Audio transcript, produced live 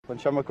When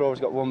Shamrock Rovers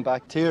got one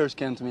back, tears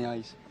came to my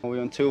eyes. We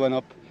went 2-1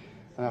 up,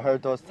 and I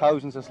heard those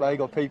thousands of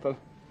Sligo people.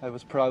 I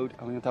was proud,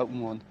 and we went out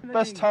and won.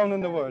 Best town in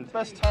the world.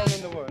 Best town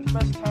in the world.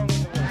 Best town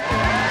in the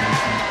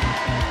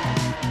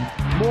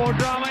world. More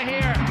drama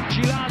here.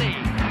 Gilani.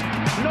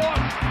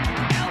 North.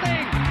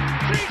 Elding.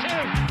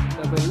 3-2.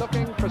 They'll be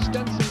looking for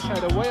Stenson's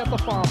head away at the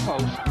far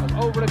post. And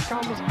over it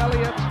comes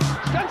Elliott.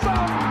 Stenson!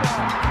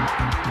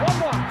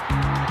 1-1.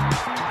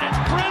 It's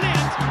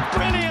brilliant.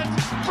 Brilliant.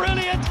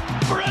 Brilliant.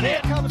 Brilliant.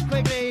 It comes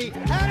quickly.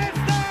 And it's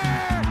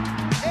there!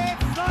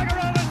 It's Sligo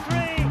Rovers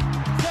 3.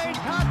 St.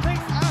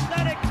 Patrick's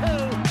Athletic 2.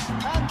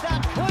 And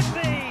that could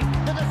be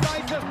the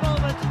decisive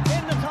moment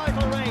in the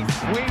title race.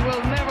 We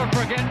will never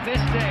forget this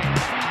day.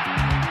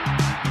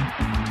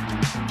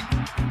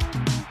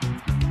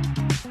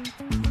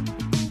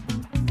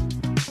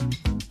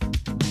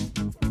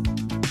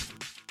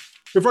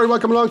 You're very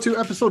welcome along to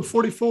episode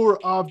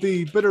 44 of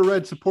the Bitter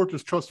Red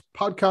Supporters Trust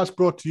podcast,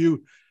 brought to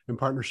you in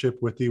partnership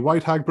with the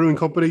White Hag Brewing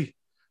Company,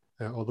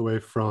 all the way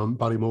from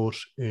Ballymote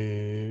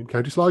in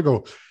County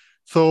Sligo.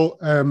 So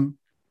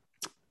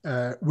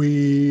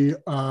we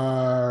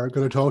are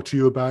going to talk to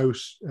you about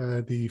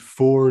the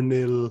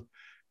 4-0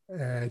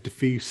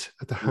 defeat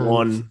at the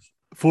hands.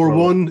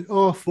 4-1.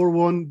 Oh,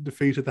 4-1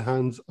 defeat at the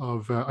hands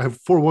of... I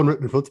have 4-1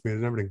 written in front of me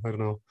and everything. I don't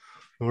know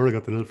where I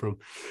got the nil from.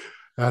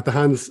 At the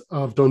hands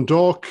of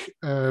Dundalk.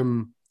 We're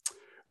going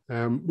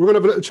to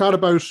have a little chat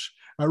about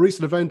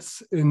recent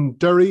events in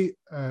Derry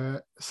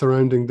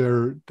surrounding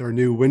their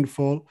new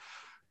windfall.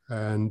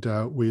 And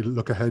we'll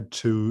look ahead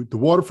to the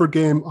Waterford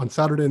game on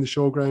Saturday in the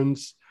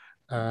showgrounds.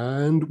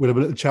 And we'll have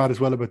a little chat as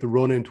well about the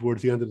run-in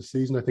towards the end of the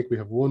season. I think we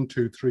have 1,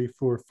 2, 3,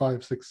 4,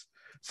 5, 6,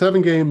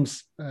 7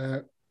 games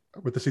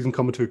with the season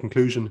coming to a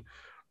conclusion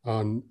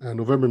on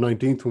November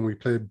 19th when we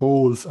play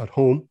Bowls at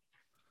home,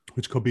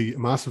 which could be a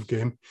massive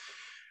game.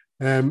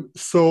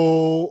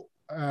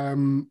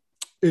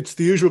 It's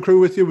the usual crew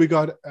with you. We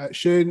got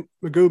Shane,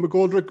 Magoo,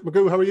 McGoldrick.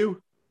 Magoo, how are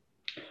you?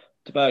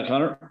 Too bad,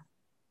 Conor.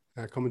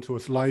 Coming to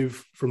us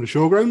live from the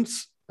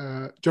showgrounds.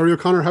 Gerry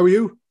O'Connor, how are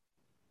you?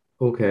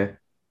 Okay.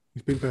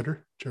 He's been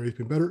better. Gerry's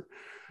been better.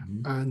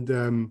 Mm-hmm.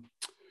 And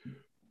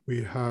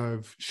we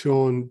have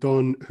Shaun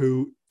Dunn,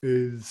 who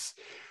is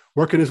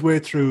working his way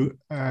through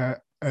a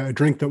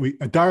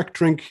dark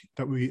drink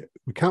that we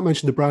can't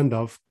mention the brand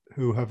of,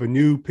 who have a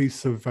new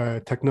piece of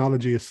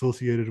technology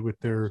associated with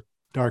their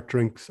dark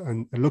drinks,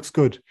 and it looks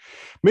good.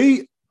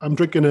 Me, I'm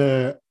drinking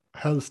a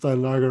Hell-style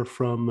lager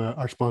from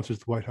our sponsors,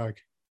 the White Hag,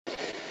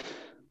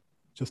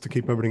 just to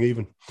keep everything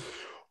even.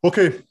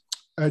 Okay,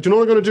 do you know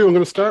what I'm going to do? I'm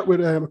going to start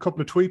with a couple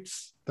of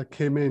tweets that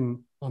came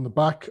in on the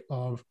back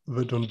of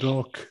the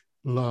Dundalk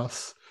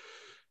loss.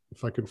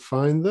 If I can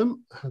find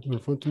them, I have them in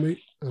front of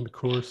me, and of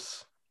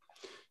course,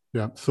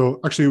 yeah. So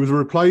actually, it was a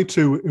reply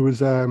to it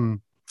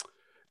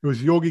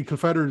was Yogi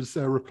Kilfeder's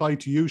reply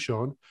to you,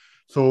 Shaun.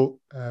 So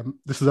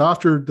this is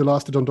after the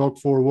loss to Dundalk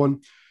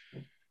 4-1.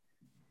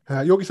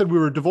 Yogi said, we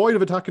were devoid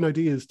of attacking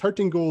ideas.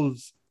 13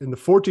 goals in the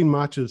 14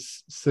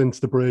 matches since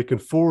the break, and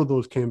 4 of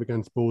those came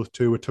against Bows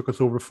too. It took us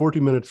over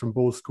 40 minutes from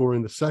Bows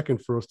scoring the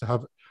second for us to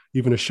have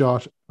even a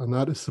shot, and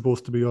that is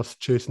supposed to be us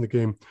chasing the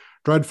game.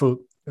 Dreadful.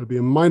 It'll be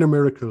a minor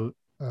miracle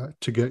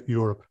to get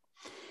Europe.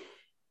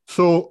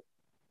 So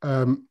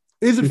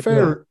is it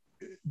fair?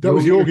 That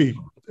was Yogi.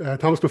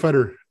 Thomas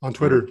Kilfeder on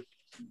Twitter.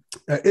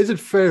 Is it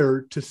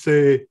fair to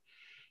say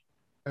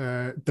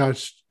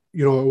that,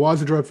 you know, it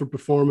was a dreadful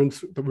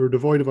performance, that we were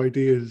devoid of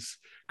ideas,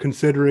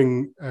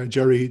 considering,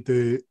 Gerry,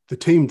 the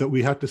team that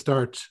we had to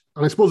start?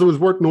 And I suppose it was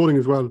worth noting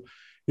as well,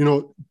 you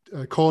know,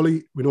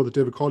 Cawley, we know that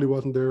David Cawley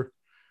wasn't there.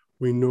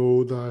 We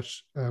know that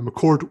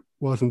McCourt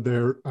wasn't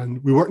there,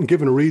 and we weren't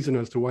given a reason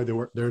as to why they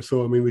weren't there.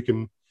 So, I mean, we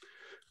can,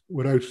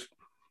 without,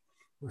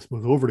 I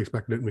suppose, overly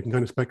speculating, we can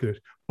kind of speculate.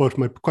 But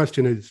my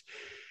question is,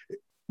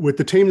 with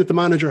the team that the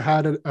manager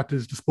had at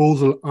his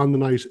disposal on the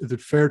night, is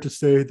it fair to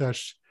say that,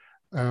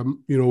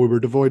 you know, we were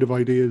devoid of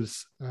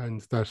ideas,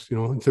 and that, you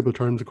know, in simple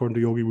terms, according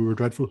to Yogi, we were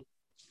dreadful?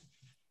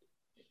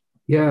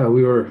 Yeah,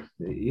 we were.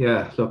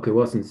 Yeah, look, it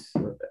wasn't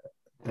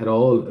at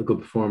all a good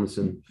performance,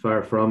 and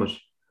far from it.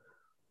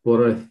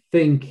 But I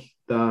think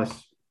that,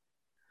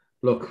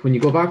 look, when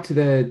you go back to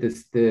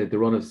the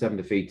run of 7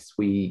 defeats,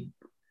 we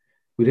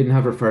didn't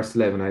have our first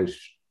 11 out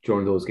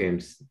during those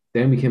games.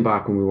 Then we came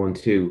back and we won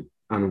 2.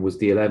 And it was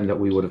the 11 that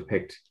we would have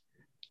picked.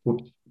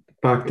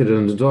 Back to the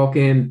Dundalk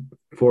game,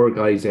 4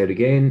 guys out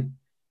again.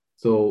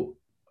 So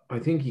I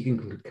think you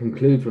can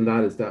conclude from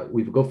that is that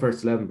we've a good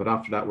first 11, but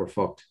after that, we're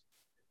fucked.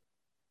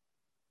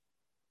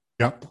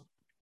 Yep.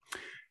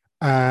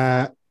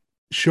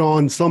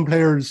 Shaun, some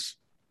players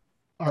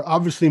are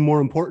obviously more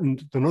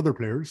important than other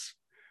players.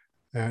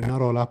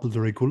 Not all apples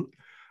are equal.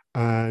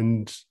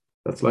 And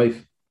that's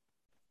life.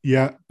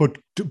 Yeah,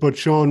 but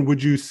Shaun,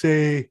 would you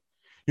say,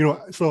 you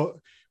know, so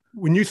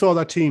when you saw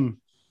that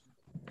team,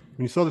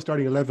 when you saw the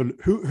starting 11,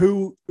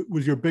 who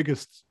was your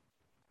biggest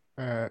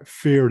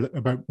fear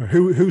about?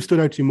 Who stood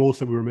out to you most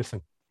that we were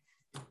missing?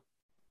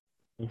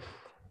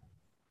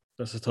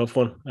 That's a tough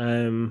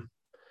one.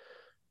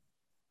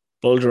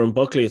 Bulger and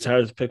Buckley, it's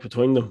hard to pick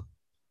between them.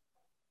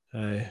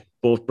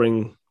 Both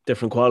bring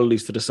different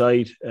qualities to the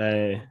side,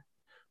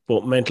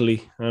 both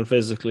mentally and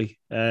physically.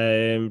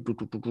 I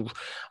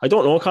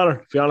don't know, Conor,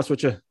 to be honest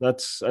with you.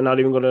 I'm not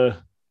even going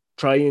to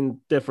try and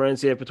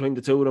differentiate between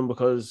the two of them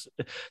because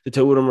the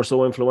two of them are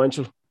so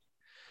influential.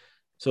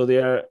 So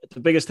the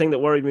biggest thing that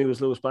worried me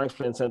was Lewis Banks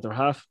playing centre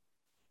half.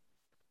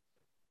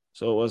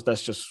 So it's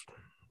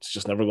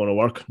just never going to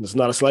work. There's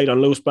not a slight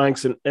on Lewis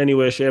Banks in any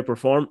way, shape, or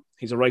form.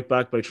 He's a right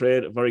back by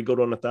trade, a very good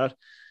one at that.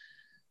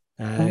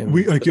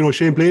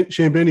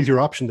 Shane Blaney's your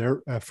option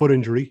there, foot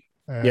injury.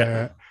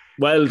 Yeah.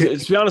 Well, to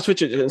be honest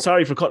with you, and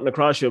sorry for cutting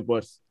across you,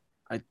 but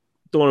I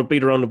don't want to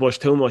beat around the bush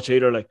too much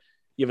either. Like,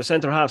 you have a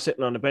centre half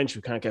sitting on the bench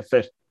who can't get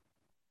fit.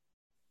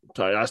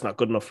 Sorry, that's not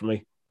good enough for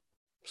me.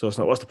 So it's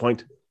not. What's the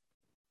point?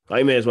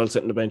 I may as well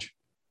sit on the bench.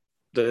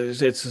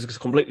 It's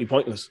completely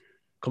pointless.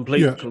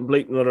 Complete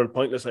and utter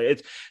pointless.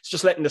 It's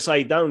just letting the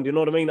side down. Do you know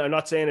what I mean? I'm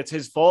not saying it's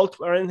his fault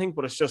or anything,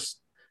 but it's just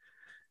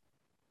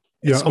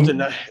something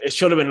that it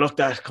should have been looked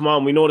at. Come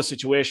on, we know the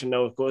situation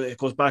now. It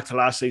goes back to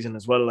last season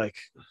as well. Like,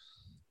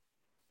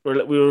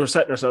 we were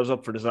setting ourselves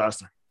up for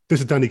disaster. This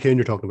is Danny Kane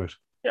you're talking about.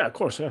 Yeah, of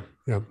course.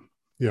 Yeah.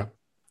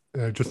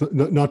 Just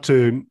not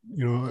to,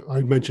 I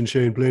mentioned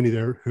Shane Blaney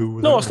there, who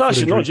was no, it's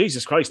not. No,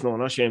 Jesus Christ, no,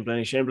 not Shane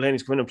Blaney. Shane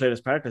Blaney's come in and played his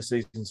part this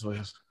season, so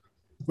yes.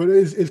 But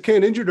is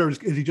Kane injured, or is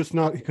he just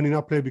not? Can he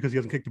not play because he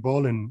hasn't kicked the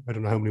ball in I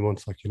don't know how many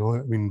months? It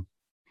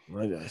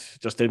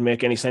just didn't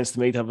make any sense to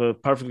me to have a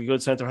perfectly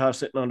good centre half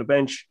sitting on the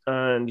bench,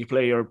 and you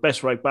play your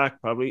best right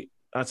back probably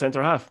at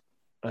centre half,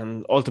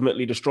 and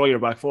ultimately destroy your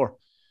back four.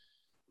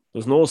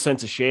 There's no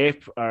sense of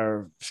shape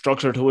or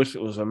structure to it.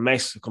 It was a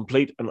mess, a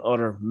complete and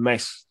utter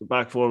mess. The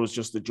back four was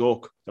just a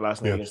joke the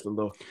last night against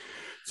Dundalk.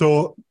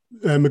 So,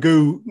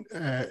 Magoo,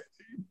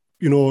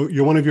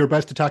 you're one of your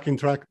best attacking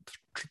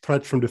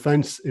threats from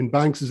defence in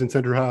Banks is in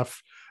centre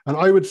half. And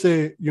I would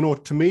say,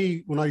 to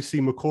me, when I see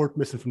McCourt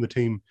missing from the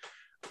team,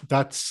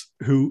 that's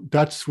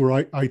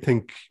where I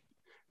think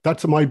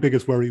that's my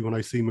biggest worry when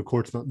I see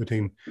McCourt's not in the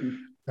team,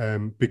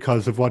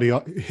 because of what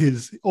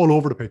he's all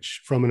over the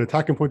pitch from an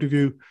attacking point of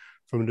view,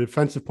 from a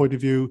defensive point of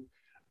view,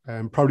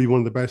 probably one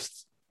of the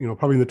best,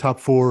 probably in the top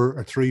 4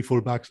 or 3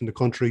 fullbacks in the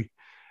country.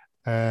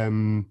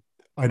 I'd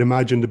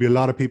imagine there'll be a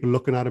lot of people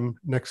looking at him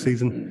next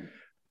season.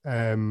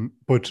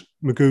 But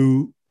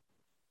Magoo,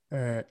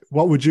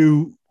 what would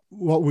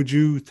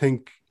you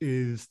think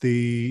is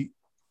the,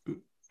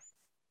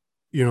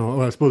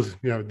 I suppose,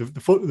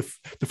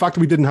 the fact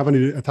that we didn't have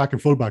any attacking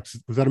fullbacks,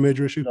 was that a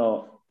major issue?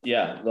 No,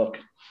 yeah. Look,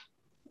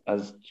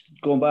 as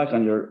going back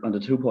on the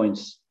 2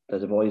 points that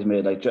the boys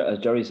made, like as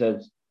Gerry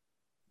said,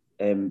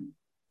 I can't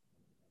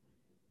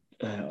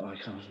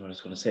remember what I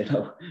was going to say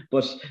now.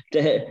 But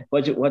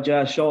what you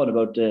asked Shaun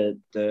about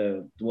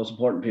the most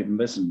important people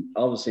missing,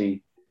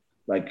 obviously,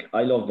 like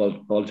I love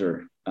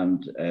Bulger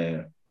and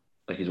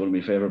like he's one of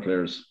my favourite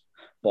players,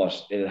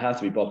 but it has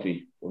to be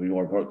Buckley will be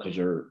more important because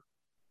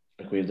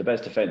we have the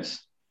best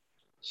defence.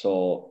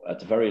 So at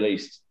the very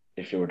least,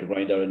 if you were to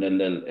grind out a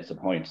 0-0, it's a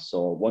point.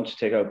 So once you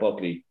take out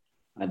Buckley,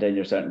 and then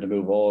you're starting to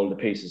move all the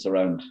pieces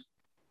around.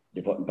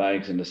 You're putting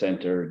Banks in the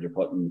centre. You're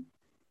putting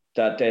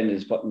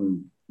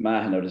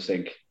Mahan out of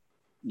sync.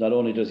 Not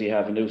only does he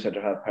have a new centre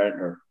half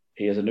partner,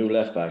 he has a new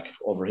left back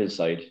over his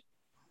side.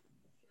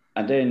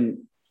 And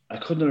then I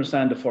couldn't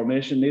understand the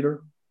formation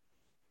neither.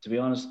 To be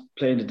honest,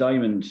 playing the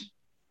diamond,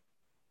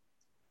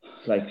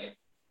 like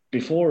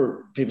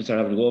before people start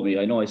having to go at me,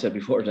 I know I said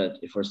before that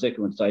if we're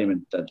sticking with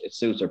diamond, that it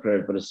suits our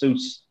players, but it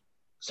suits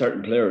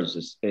certain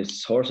players.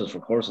 It's horses for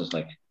courses.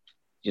 Like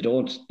you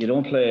don't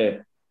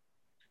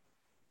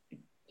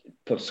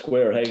put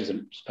square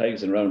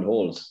pegs in round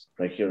holes.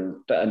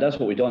 And that's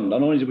what we done.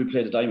 Not only did we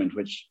play the diamond,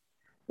 which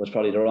was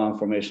probably the wrong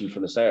formation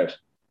from the start,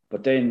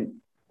 but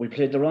then we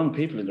played the wrong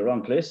people in the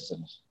wrong places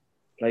in it.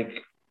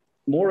 Like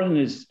Moran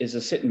is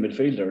a sitting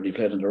midfielder and he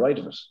played on the right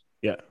of it.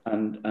 Yeah.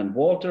 And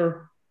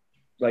Walter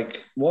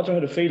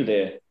had a field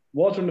day.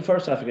 Walter in the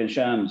first half against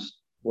Shams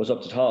was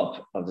up the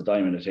top of the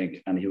diamond, I think,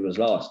 and he was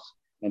lost.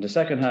 In the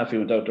second half, he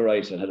went out the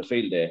right and had a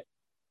field day.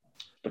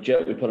 But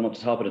yet we put him up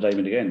the top of the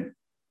diamond again.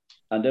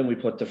 And then we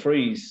put the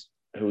Freeze,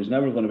 who's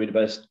never going to be the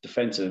best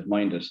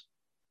defensive-minded,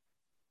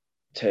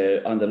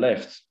 on the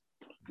left,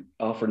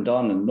 offering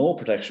Donlan no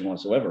protection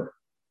whatsoever.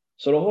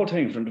 So the whole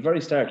thing, from the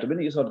very start, the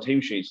minute you saw the team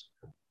sheet,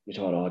 you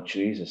thought, oh,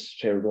 Jesus,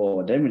 here we go.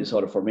 And then when you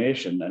saw the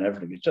formation and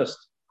everything, it's just,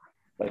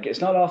 like,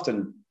 it's not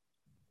often,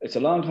 it's a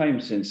long time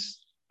since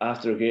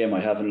after a game I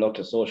haven't looked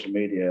at social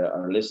media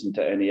or listened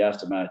to any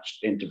after-match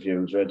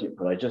interviews or anything,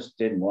 but I just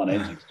didn't want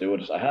anything to do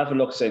with it. I haven't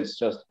looked since.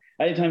 Just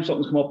anytime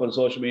something's come up on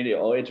social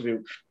media,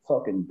 interview,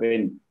 fucking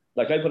bin.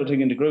 Like I put a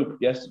thing in the group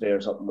yesterday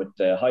or something with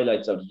the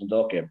highlights of the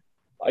Dundalk game.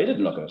 I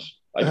didn't look at it.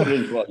 I put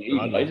it in for the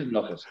evening. I didn't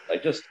look at it. I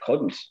just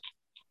couldn't.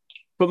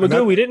 But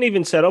Magoo, we didn't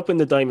even set up in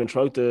the diamond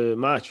throughout the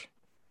match.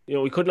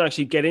 We couldn't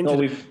actually get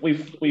into. No,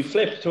 we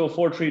flipped to a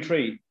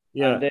 4-3-3.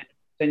 Yeah, and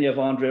then you have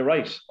Andre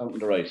Wright out on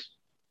the right.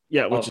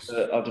 Yeah, which is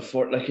of the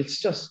four. Like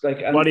it's just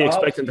like. What are you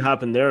expecting to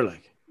happen there?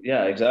 Like.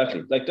 Yeah,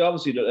 exactly. Like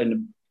obviously,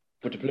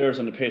 with the players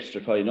on the pitch,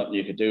 there's probably nothing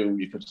you could do.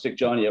 You could stick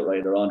Johnny at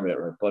right or Andre at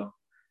right, but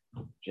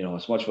you know,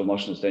 as much of a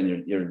muchness,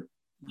 then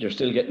you're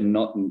still getting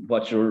nothing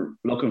what you're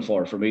looking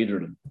for from either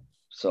of them.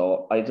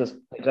 So I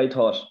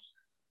thought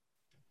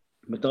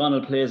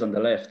McDonald plays on the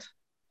left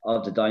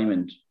of the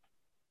diamond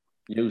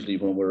usually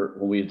when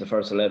we have the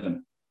first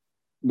 11.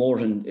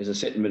 Morton is a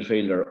sitting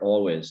midfielder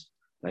always.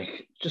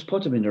 Like, just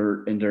put them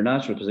in their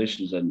natural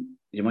positions and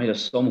you might have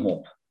some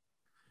hope.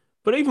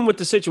 But even with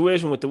the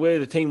situation, with the way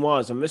the team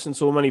was, and missing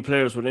so many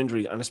players with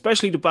injury, and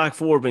especially the back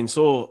four being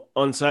so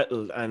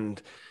unsettled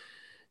and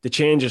the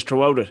changes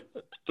throughout it,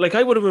 like,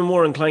 I would have been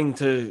more inclined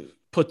to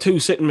put two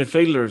sitting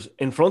midfielders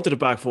in front of the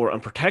back four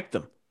and protect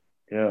them.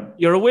 Yeah.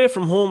 You're away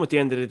from home at the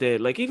end of the day.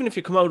 Like, even if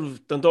you come out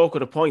of Dundalk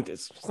with a point,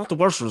 it's not the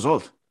worst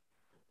result.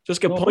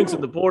 Just get points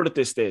on the board at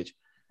this stage.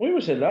 We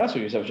were saying last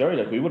week, yourself, Gerry,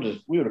 like we would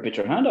have bit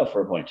your hand off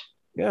for a point.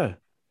 Yeah.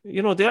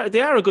 You know,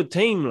 they are a good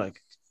team.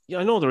 Like, yeah,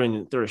 I know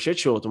they're a shit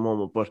show at the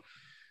moment, but at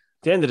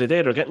the end of the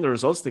day, they're getting the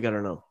results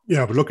together now.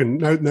 Yeah, but looking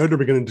now they're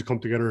beginning to come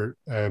together,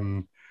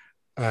 and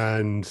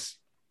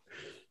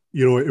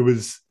you know,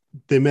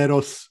 they met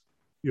us.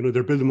 You know,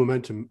 they're building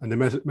momentum, and they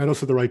met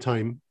us at the right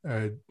time.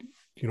 You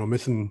know,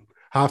 missing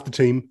half the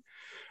team,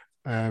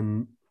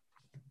 and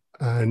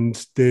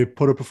they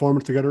put a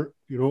performance together.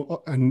 You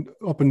know, and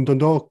up in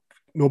Dundalk,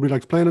 nobody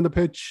likes playing on the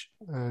pitch,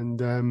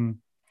 and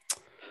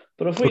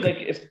but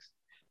if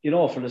you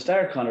know, from the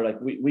start, Conor, like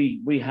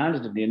we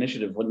handed them the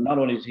initiative with not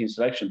only the team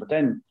selection, but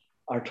then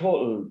our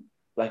total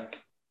like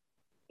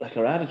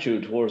our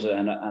attitude towards it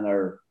and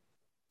our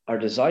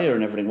desire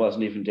and everything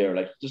wasn't even there.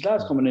 Like, there's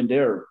lads coming in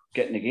there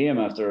getting a game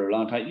after a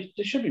long time.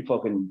 They should be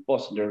fucking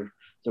busting their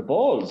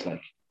balls,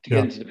 like, to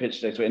get into the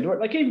pitch next way. And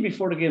like, even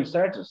before the game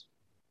started,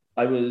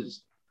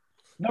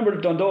 remember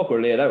the Dundalk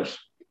were laid out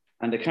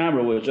and the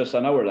camera was just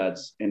on our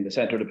lads in the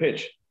centre of the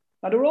pitch.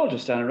 And they were all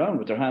just standing around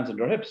with their hands on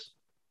their hips.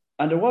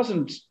 And there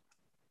wasn't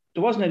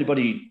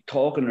anybody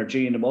talking or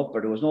geeing them up,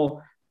 or there was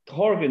no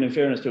Horgan, in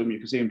fairness to him, you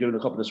could see him doing a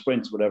couple of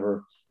sprints,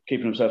 whatever,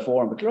 keeping himself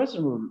warm. But the rest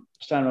of them were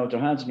standing out with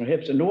their hands on their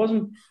hips. And there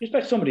wasn't, you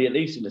expect somebody at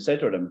least in the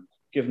centre of them,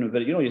 giving them a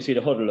bit, you know, you see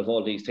the huddle of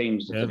all these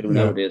teams that they do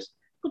nowadays.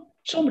 But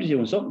somebody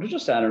doing something, they're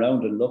just standing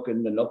around and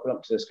looking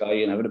up to this guy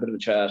and having a bit of a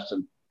chat.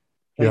 And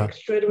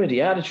straight away,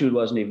 the attitude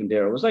wasn't even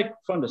there. It was like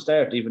from the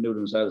start, they even knew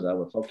themselves,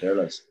 well, fuck their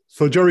lads.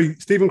 So, Gerry,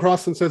 Stephen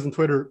Crossan says on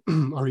Twitter,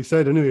 or he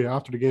said anyway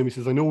after the game, he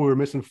says, I know we were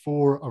missing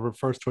 4 of our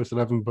first choice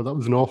 11, but that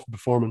was an awful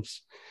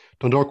performance.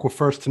 Dundalk were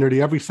first to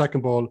nearly every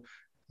second ball.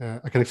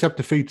 I can accept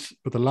defeats,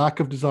 but the lack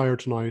of desire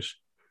tonight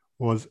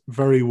was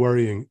very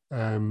worrying.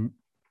 You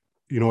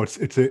know,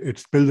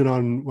 it's building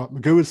on what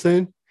Magoo was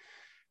saying,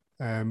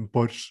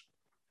 but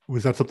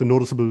was that something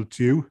noticeable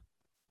to you?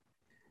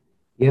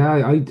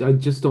 Yeah, I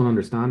just don't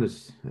understand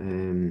it.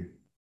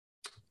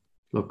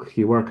 Look,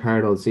 you work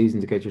hard all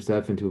season to get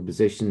yourself into a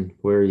position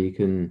where you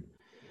can,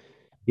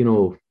 you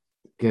know,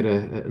 get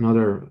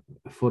another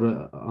foot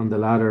on the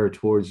ladder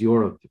towards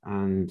Europe,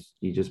 and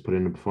you just put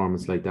in a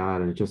performance like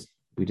that, and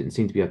we didn't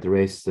seem to be at the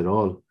races at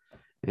all.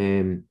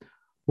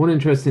 One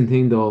interesting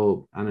thing,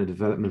 though, and a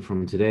development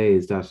from today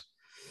is that,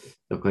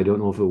 look, I don't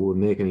know if it would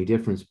make any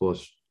difference,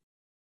 but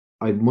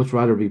I'd much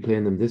rather be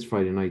playing them this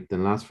Friday night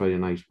than last Friday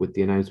night, with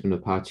the announcement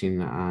of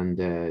Patchin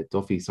and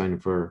Duffy signing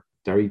for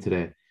Derry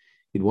today.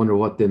 You'd wonder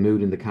what the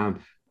mood in the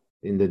camp,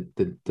 in the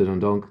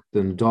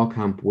Dundalk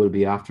camp, will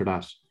be after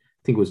that.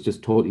 I think it was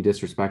just totally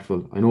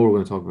disrespectful. I know we're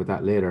going to talk about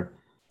that later.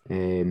 I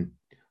mean,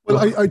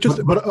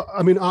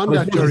 on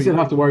that, Gerry, you still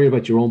have to worry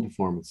about your own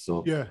performance.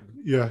 So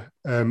yeah.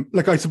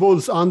 Like, I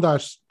suppose on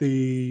that,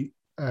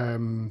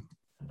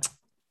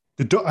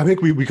 I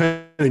think we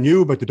kind of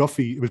knew about the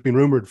Duffy. It was being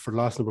rumoured for the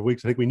last number of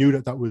weeks. I think we knew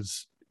that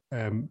was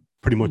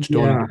pretty much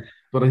done. Yeah,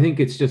 but I think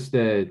it's just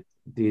the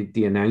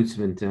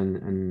announcement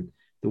and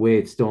the way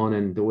it's done,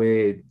 and the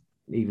way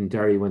even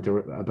Derry went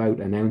about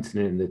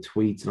announcing it in the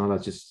tweets and all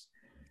that. Just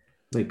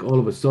like, all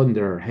of a sudden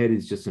their head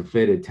is just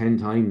inflated 10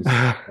 times.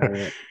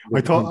 I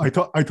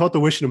thought the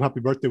wishing him happy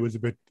birthday was a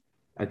bit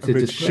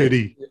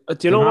shitty.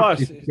 Do you know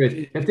what?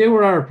 If they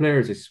were our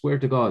players, I swear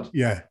to God,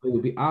 it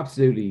would be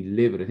absolutely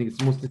livid. I think it's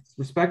the most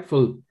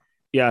disrespectful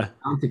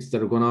antics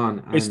that are going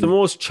on. It's the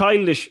most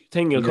childish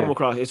thing you'll come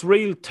across. It's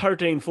real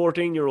 13,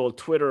 14-year-old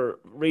Twitter,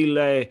 real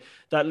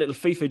that little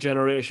FIFA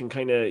generation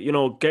kind of, you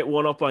know, get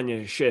one up on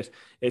you shit.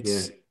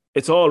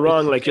 It's all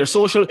wrong. Like, your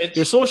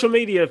social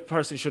media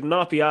person should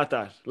not be at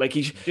that. Like,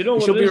 he should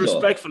be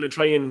respectful and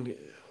try and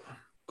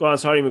go on.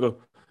 Sorry, Magoo.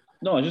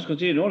 No, I just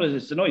continue. You know,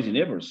 it's the noisy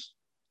neighbours.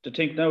 To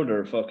think now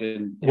they're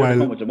fucking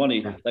come with the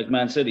money like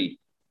Man City.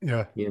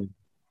 Yeah.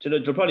 So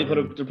they'll probably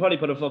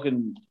put a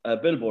fucking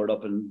billboard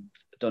up in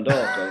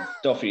Dundalk or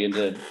Duffy in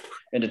the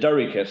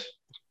Derry kit.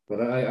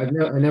 But I've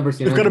never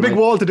seen. They've got a big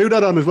wall to do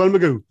that on as well,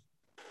 Magoo.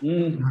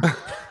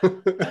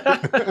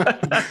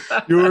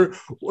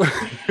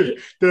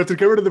 They have to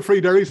get rid of the free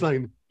Derry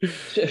sign.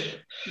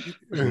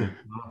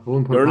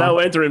 We're now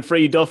entering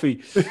free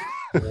Duffy.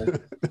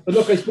 But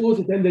look, I suppose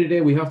at the end of the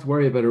day, we have to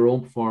worry about our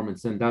own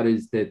performance, and that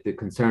is the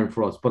concern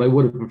for us. But I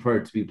would have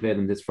preferred to be playing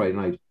them this Friday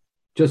night,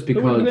 just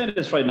because. Who are playing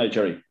this Friday night,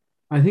 Gerry?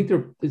 I think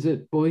is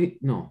it boy?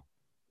 No,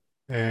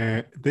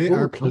 they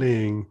are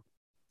playing.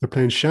 They're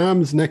playing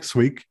Shams next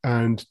week,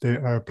 and they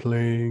are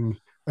playing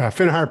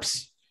Finn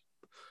Harps.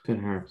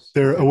 Finn Harps.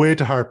 They're away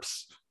to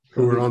Harps,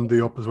 who are on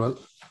the up as well.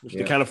 Which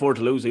they can't afford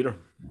to lose either.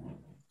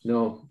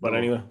 No. But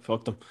anyway,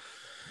 fuck them.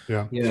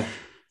 Yeah. Yeah.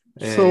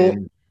 So...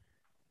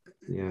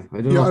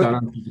 I don't know if that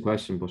answers the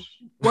question, but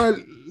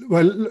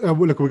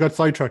look, we got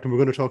sidetracked, and we're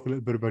going to talk a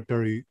little bit about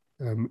Derry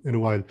in a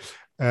while.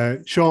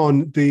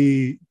 Shaun,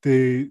 the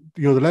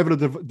level of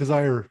the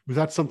desire, was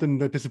that something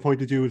that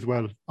disappointed you as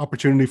well?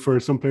 Opportunity for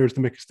some players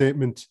to make a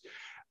statement.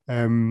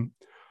 It's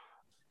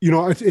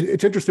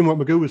interesting what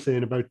Magoo was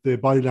saying about the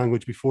body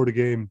language before the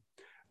game.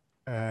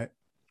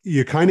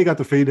 You kind of got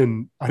the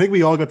feeling, I think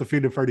we all got the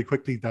feeling fairly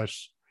quickly that,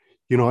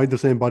 I had the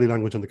same body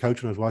language on the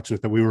couch when I was watching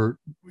it, that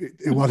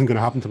it wasn't going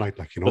to happen tonight.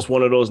 It's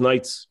one of those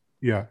nights.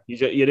 Yeah.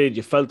 You did.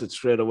 You felt it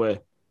straight away.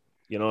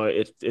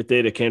 It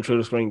did. It came through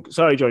the screen.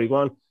 Sorry, Gerry, go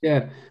on.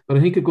 Yeah, but I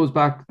think it goes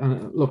back.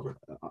 Look,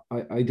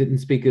 I didn't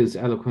speak as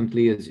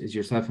eloquently as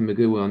yourself and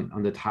Magoo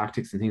on the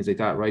tactics and things like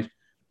that, right?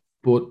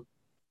 But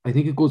I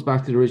think it goes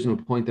back to the original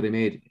point that I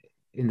made,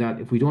 in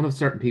that if we don't have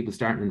certain people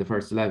starting in the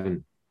first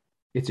 11,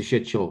 it's a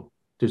shit show.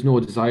 There's no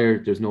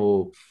desire. There's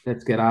no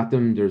let's get at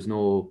them. There's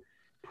no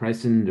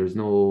pressing. There's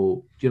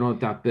no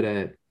that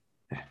bit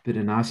of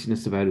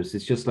nastiness about us.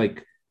 It's just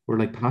like we're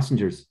like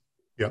passengers.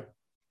 Yeah.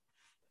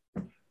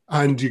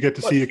 And you get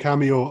to see a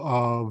cameo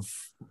of,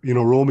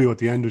 Romeo at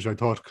the end, which I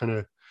thought kind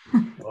of,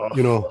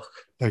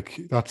 like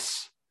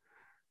that's...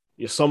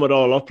 You sum it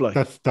all up like...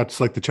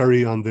 That's like the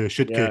cherry on the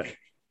shit cake.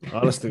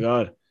 Honest to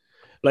God.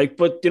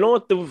 But you know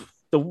what? The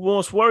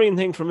most worrying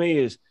thing for me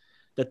is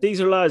that these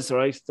are lads,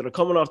 right, that are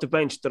coming off the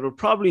bench that will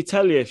probably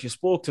tell you, if you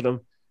spoke to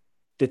them,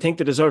 they think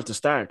they deserve to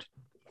start.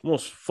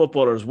 Most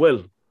footballers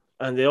will.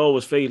 And they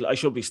always feel, I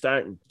should be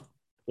starting.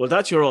 Well,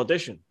 that's your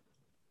audition.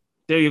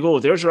 There you go.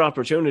 There's your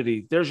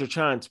opportunity. There's your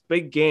chance.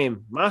 Big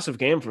game. Massive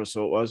game for us,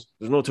 so it was.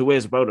 There's no two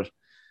ways about it.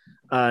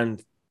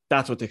 And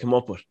that's what they come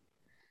up with.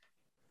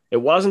 It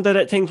wasn't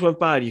that things went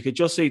bad. You could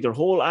just see their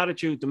whole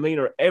attitude,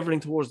 demeanour, everything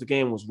towards the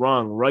game was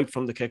wrong right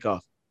from the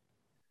kickoff.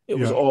 It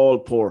was all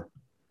poor.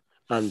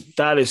 And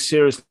that is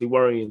seriously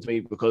worrying to me,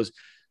 because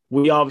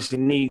we obviously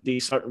need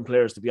these certain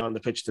players to be on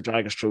the pitch to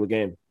drag us through a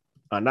game.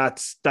 And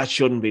that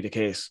shouldn't be the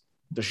case.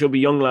 There should be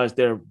young lads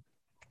there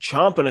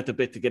chomping at the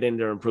bit to get in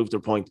there and prove their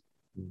point.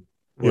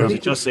 Whereas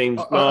it just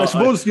seems, I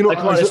suppose,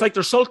 it's like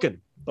they're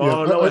sulking.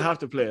 I have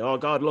to play. Oh,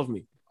 God, love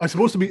me. I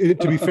suppose to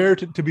be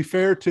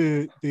fair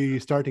to the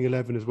starting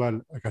 11 as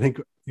well. Like, I think,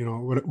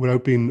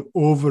 without being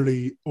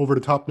overly over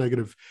the top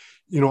negative,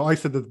 I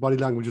said that the body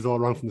language is all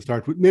wrong from the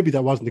start. Maybe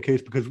that wasn't the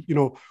case, because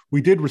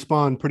we did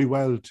respond pretty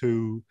well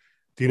to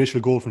the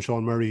initial goal from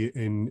Sean Murray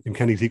in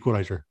Kenny's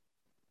equaliser,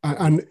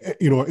 and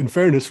in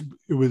fairness,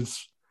 it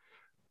was.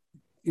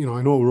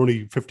 I know we're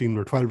only 15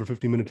 or 12 or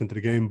 15 minutes into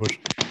the game, but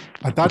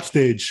at that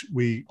stage,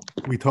 we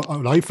thought,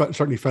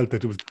 certainly felt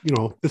that it was,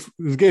 this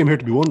was a game here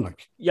to be won.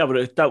 Like, yeah,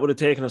 but that would have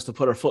taken us to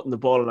put our foot in the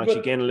ball and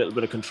actually gain a little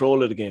bit of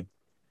control of the game,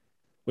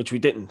 which we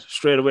didn't.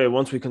 Straight away,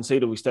 once we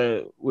conceded,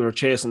 we were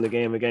chasing the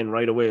game again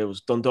right away. It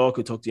was Dundalk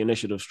who took the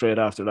initiative straight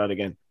after that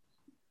again.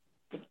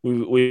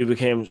 We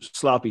became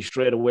sloppy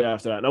straight away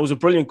after that. And that was a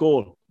brilliant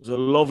goal. It was a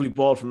lovely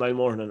ball from Niall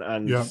Moran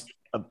and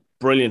a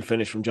brilliant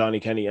finish from Johnny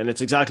Kenny. And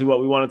it's exactly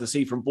what we wanted to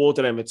see from both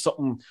of them. It's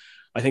something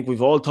I think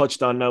we've all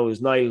touched on now,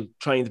 is Niall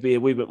trying to be a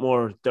wee bit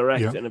more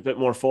direct and a bit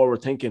more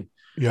forward thinking.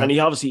 Yeah. And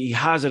he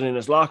has it in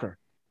his locker,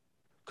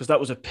 because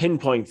that was a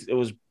pinpoint. It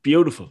was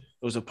beautiful.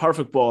 It was a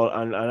perfect ball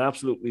and an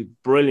absolutely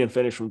brilliant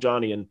finish from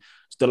Johnny. And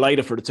it's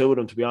delighted for the two of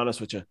them, to be honest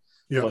with you.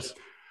 Yeah.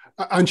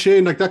 And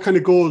Shane, like, that kind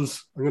of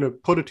goes, I'm going to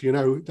put it to you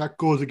now, that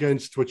goes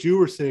against what you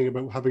were saying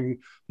about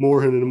having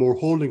Moran in a more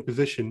holding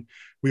position.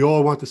 We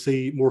all want to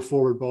see more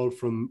forward ball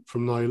from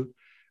Niall.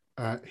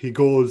 He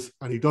goes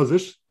and he does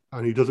it.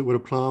 And he does it with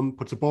aplomb,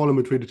 puts the ball in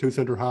between the two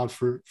centre halves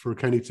for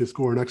Kenny to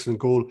score an excellent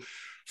goal.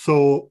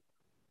 So,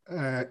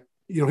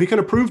 he kind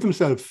of proved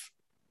himself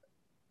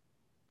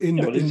in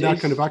that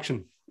kind of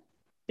action.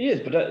 He is,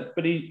 but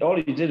all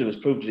he did was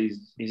prove that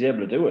he's able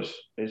to do it.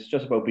 It's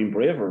just about being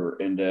braver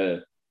in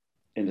the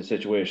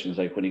situations,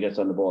 like when he gets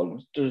on the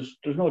ball. There's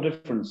no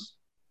difference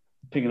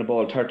picking a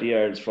ball 30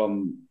 yards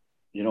from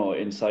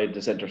inside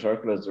the centre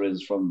circle as there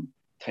is from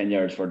 10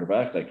 yards further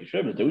back. Like, if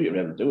you're able to do it, you're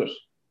able to do it.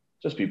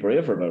 Just be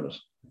braver about it.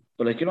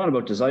 But like, you're not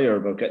about desire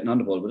about getting on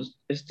the ball, but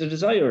it's the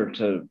desire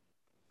to,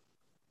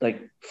 like,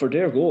 for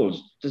their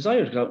goals,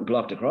 desire to go out and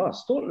block the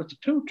cross. For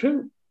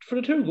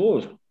the two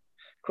goals,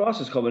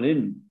 crosses coming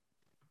in,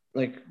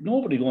 like,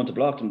 nobody going to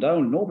block them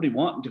down, nobody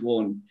wanting to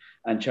go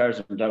and charge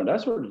them down.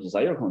 That's where the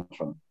desire comes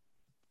from,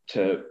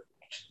 to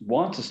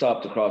want to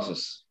stop the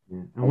crosses,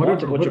 and want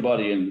to put your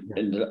body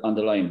on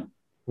the line.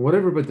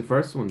 Whatever about the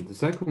first one, the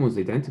second one was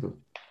identical.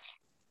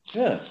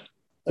 Yeah.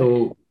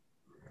 So,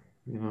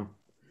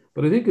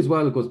 but I think as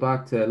well, it goes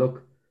back to,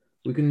 look,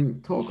 we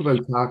can talk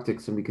about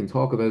tactics and we can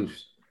talk about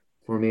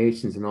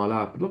formations and all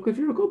that. But look, if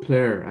you're a good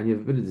player and you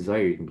have a bit of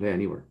desire, you can play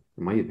anywhere,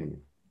 in my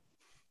opinion.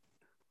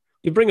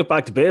 You bring it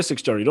back to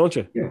basics, Gerry, don't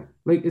you? Yeah.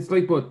 Like, it's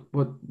like what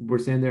we're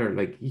saying there.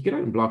 Like, you get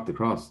out and block the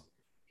cross.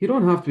 You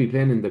don't have to be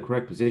playing in the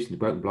correct position to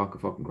go out and block a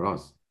fucking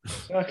cross.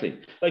 Exactly.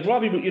 Like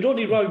Robbie, you don't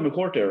need Robbie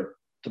McCourt there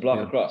to block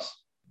a cross.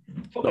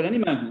 Fucking any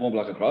man can go and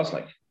block a cross,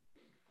 like.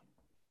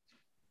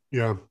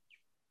 Yeah.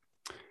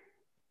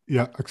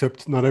 Yeah,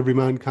 except not every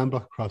man can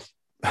block a cross,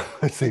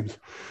 it seems.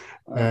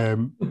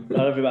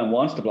 Not every man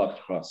wants to block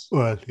the cross.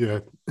 Well, yeah.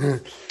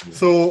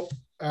 So,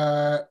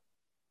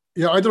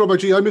 yeah, I don't know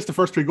about you. I missed the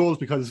first 3 goals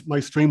because my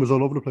stream was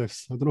all over the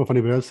place. I don't know if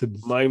anybody else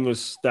did. Mine was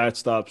start,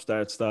 stop.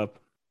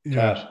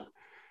 Yeah.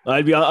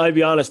 I'll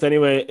be honest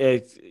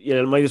anyway.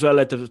 Might as well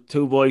let the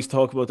 2 boys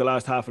talk about the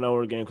last half an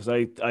hour again because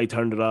I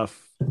turned it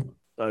off.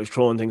 I was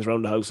throwing things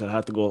around the house. I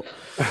had to go.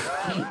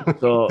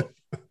 So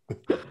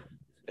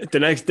the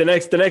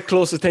next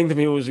closest thing to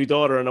me was my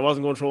daughter, and I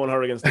wasn't going throwing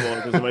her against the wall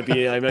because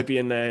I might be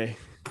in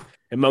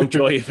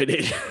Mountjoy if I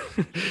did.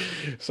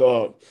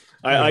 So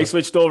I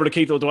switched over to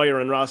Keith O'Dwyer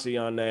and Rossi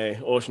on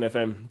Ocean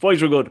FM.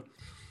 Boys were good.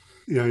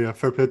 Yeah.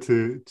 Fair play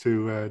to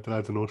the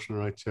lads on Ocean,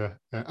 right? Yeah.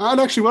 And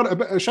actually,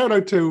 what a shout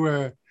out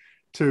to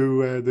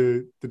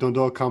the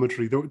Dundalk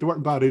commentary. They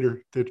weren't bad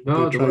either. They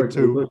tried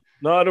to.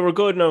 No, they were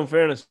good. No, in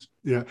fairness.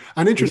 Yeah,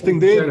 and interesting.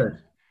 They did.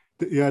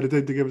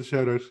 They gave us a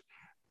shout out.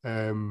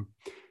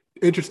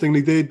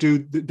 Interestingly, they do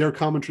their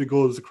commentary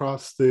goes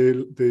across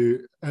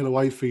the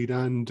LOI feed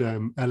and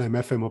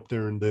LMFM up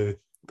there in the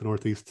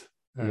northeast.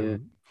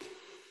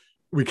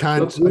 We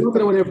can't. Look,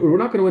 we're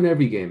not going to win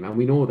every game, and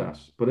we know that.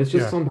 But it's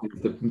just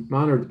sometimes the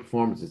manner of the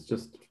performance is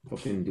just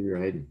fucking do your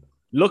head in.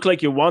 Look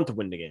like you want to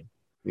win the game.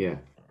 Yeah.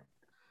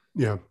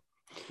 Yeah.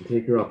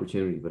 Take your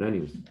opportunity, but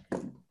anyways.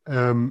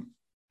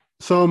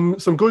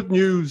 Some good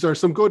news or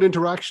some good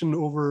interaction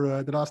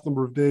over the last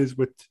number of days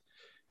with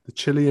the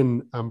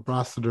Chilean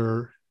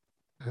ambassador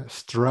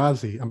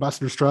Strazi.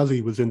 Ambassador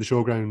Strazi was in the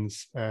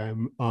showgrounds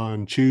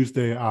on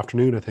Tuesday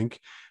afternoon, I think,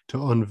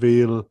 to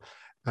unveil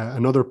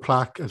another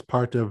plaque as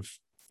part of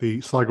the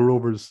Sligo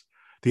Rovers,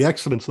 the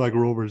excellent Sligo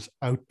Rovers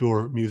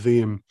Outdoor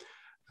Museum.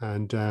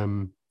 And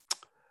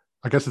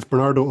I guess it's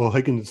Bernardo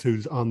O'Higgins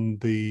who's on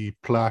the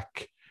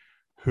plaque,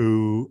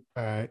 who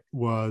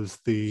was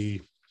the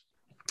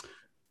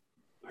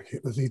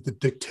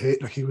dictator?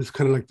 Like he was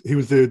kind of like he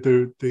was the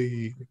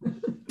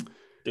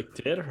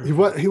dictator. He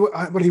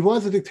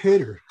was a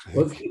dictator.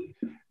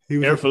 He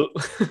was careful.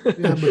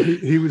 Yeah, but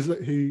he was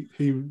he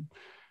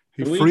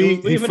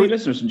freed. We have any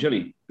listeners from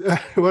Chile?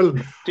 Well,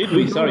 did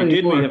we? Sorry,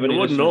 did we have any? I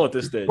wouldn't know at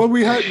this stage. Well,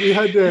 we had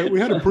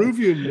a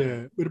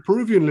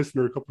Peruvian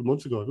listener a couple of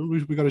months ago.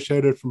 We got a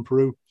shout out from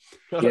Peru.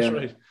 Oh, that's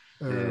right.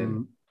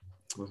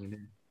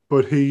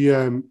 But he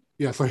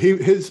so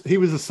he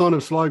was the son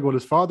of Sligo. Well,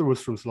 his father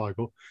was from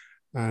Sligo,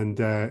 and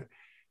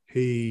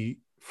he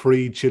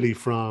freed Chile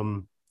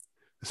from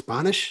the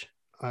Spanish,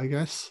 I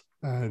guess.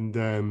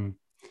 And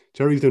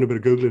Gerry's doing a bit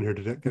of Googling here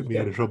to get me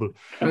out of trouble.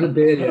 But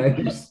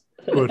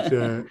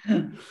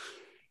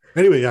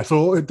anyway, yeah.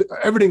 So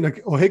everything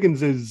like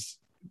O'Higgins is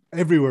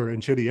everywhere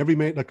in Chile. Every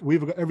main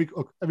we've got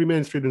every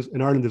main street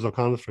in Ireland is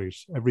O'Connell Street.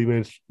 Every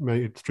main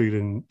street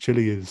in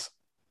Chile is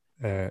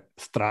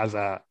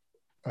Straza.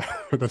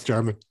 That's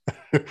German.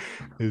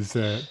 is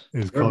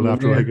called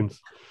after O'Higgins.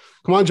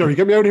 Come on, Gerry,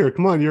 get me out of here.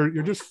 Come on, you're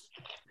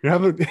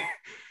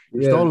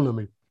stalling on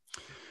me.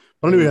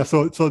 But anyway, yeah,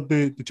 so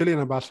the Chilean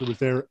ambassador was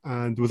there,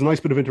 and there was a nice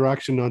bit of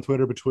interaction on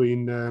Twitter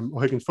between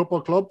O'Higgins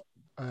Football Club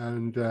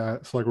and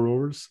Sligo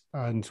Rovers,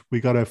 and we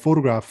got a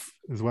photograph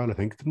as well. I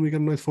think didn't we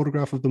get a nice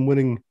photograph of them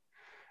winning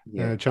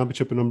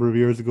championship a number of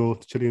years ago,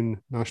 the Chilean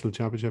national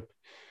championship.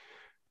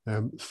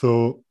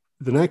 So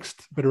the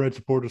next Bit of Red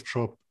Supporters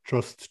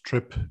Trust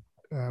trip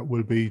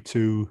will be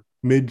to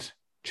mid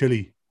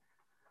Chile.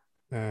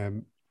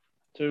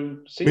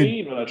 To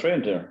see when I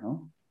trained there,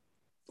 no?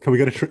 Can we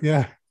get a trip?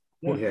 Yeah.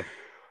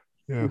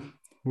 Yeah.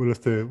 We'll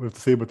have to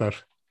see about that.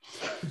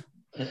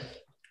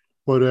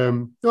 But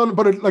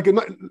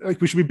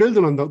we should be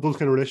building on those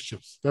kind of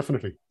relationships,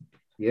 definitely.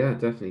 Yeah,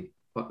 definitely.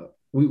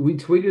 We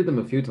tweeted them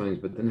a few times,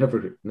 but they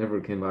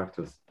never came back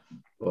to us.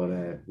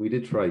 But we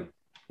did try.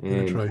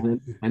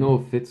 I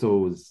know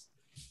Fitzo was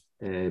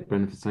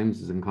Brendan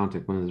Fitzsimons is in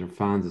contact with one of their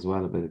fans as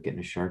well about getting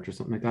a shirt or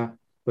something like that.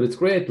 But it's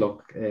great.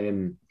 Look,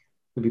 it'd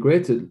be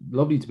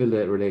lovely to build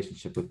a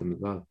relationship with them as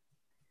well.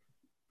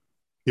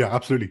 Yeah,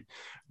 absolutely.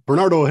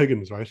 Bernardo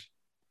O'Higgins, right?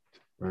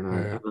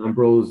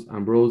 Ambrose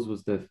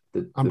was the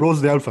Ambrose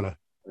is the old fella.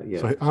 Yeah.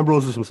 So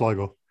Ambrose is from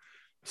Sligo.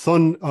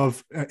 Son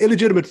of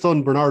illegitimate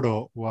son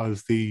Bernardo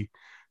was the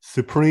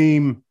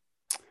supreme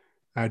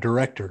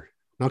director,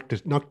 not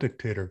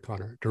dictator,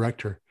 Conor,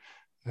 director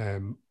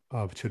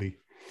of Chile.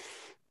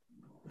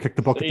 Kick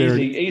the bucket there.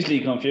 Easily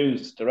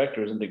confused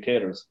directors and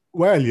dictators.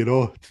 Well,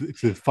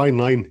 it's a fine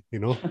line,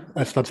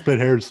 Let's not split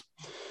hairs.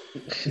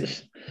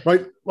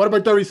 Right. What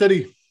about Derry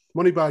City?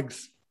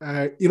 Moneybags.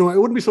 It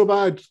wouldn't be so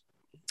bad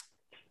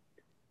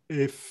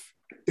if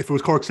it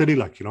was Cork City,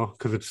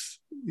 because it's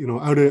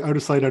out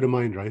of sight, out of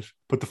mind, right?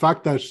 But the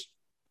fact that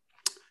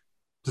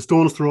the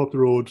stone's throw up the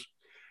road,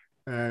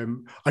 I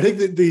think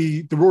that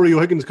the Rory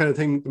O'Higgins kind of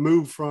thing, the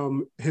move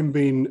from him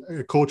being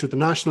a coach with the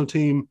national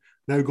team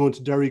now going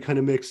to Derry kind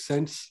of makes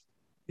sense.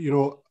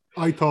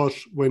 I thought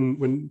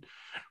when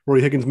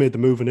Rory Higgins made the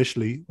move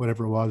initially,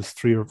 whatever it was,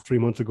 3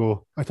 months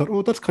ago, I thought,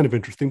 oh, that's kind of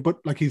interesting. But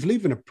like he's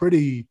leaving a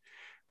pretty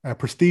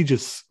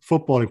prestigious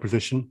footballing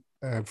position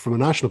from a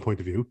national point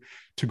of view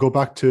to go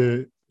back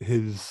to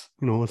his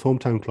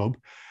hometown club.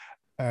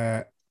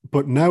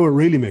 But now it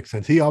really makes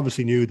sense. He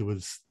obviously knew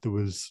there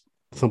was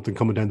something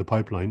coming down the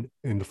pipeline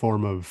in the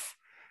form of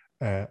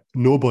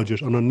no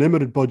budget, an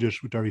unlimited budget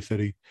with Derry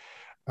City,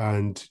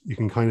 and you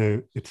can kind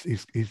of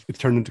it's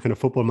turned into kind of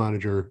football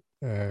manager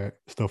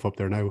stuff up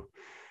there now.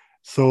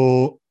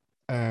 So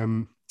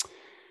I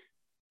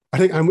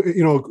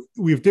think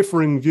we have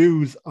differing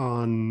views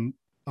on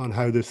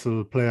how this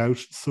will play out.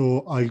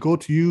 So I'll go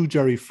to you,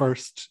 Gerry,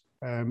 first.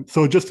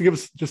 So just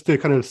to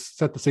kind of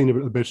set the scene a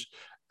little bit,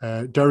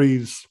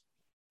 Derry's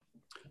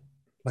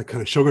like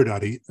kind of sugar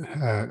daddy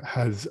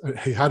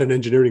he had an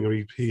engineering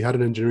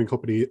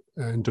company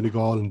in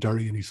Donegal and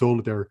Derry, and he sold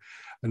it there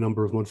a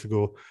number of months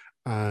ago,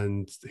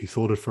 and he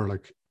sold it for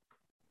like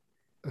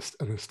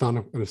an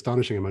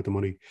astonishing amount of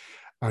money,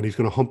 and he's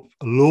going to hump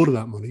a load of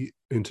that money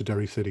into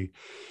Derry City,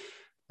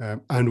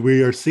 and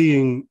we are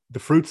seeing the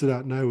fruits of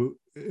that now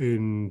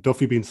in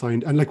Duffy being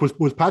signed. And like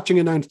was patching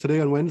announced today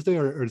on Wednesday,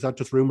 or is that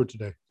just rumored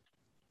today?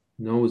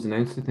 No, it was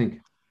announced, I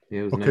think. Yeah,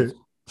 it was okay announced.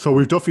 So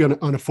we've Duffy on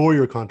a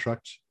 4-year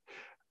contract,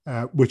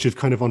 which is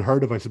kind of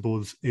unheard of, I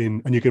suppose.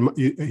 He's going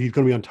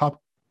to be on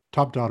top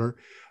dollar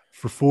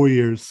for 4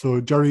 years.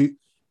 So Gerry,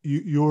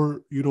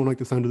 you don't like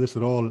the sound of this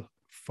at all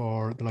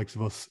for the likes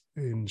of us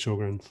in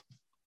Showgrounds?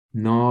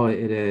 No,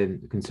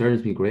 it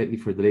concerns me greatly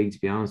for the league, to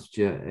be honest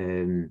with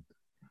you.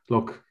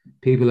 Look,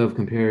 people have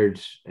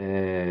compared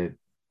it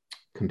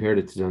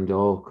to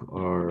Dundalk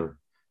or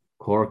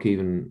Cork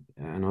even,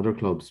 and other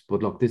clubs,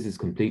 but look, this is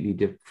completely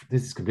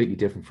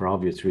different for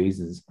obvious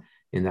reasons,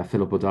 in that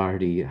Philip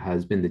O'Doherty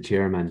has been the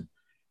chairman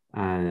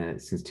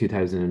since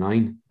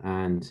 2009,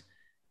 and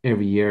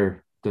every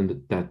year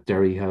that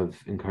Derry have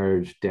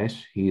incurred debt,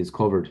 he is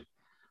covered.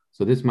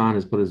 So this man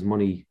has put his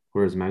money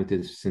where his mouth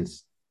is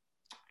since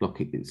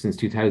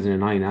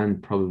 2009,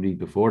 and probably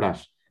before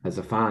that as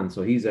a fan.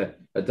 So he's a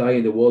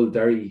die-in-the-wool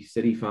Derry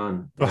City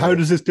fan. But how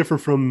does this differ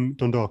from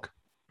Dundalk?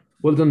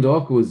 Well,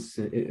 Dundalk was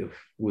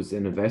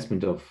an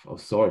investment of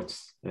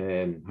sorts.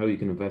 How you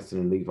can invest in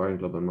a League of Ireland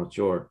club, I'm not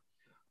sure.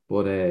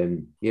 But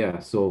yeah,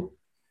 so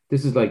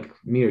this is like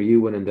me or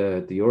you winning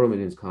the Euro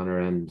Millions, Conor,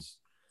 and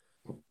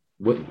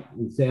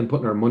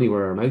putting our money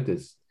where our mouth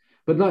is.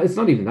 But it's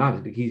not even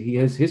that. He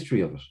has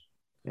history of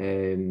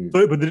it.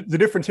 But the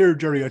difference here,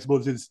 Gerry, I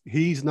suppose, is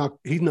he's not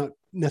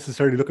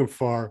necessarily looking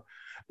for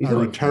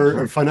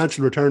a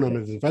financial return on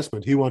his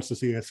investment. He wants to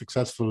see a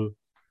successful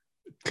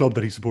club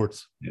that he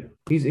supports. Yeah.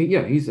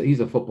 He's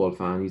a football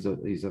fan.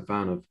 He's a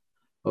fan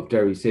of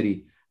Derry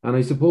City, and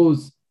I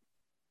suppose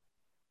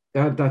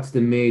that's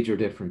the major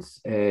difference.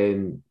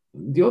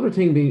 The other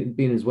thing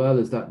being as well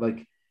is that,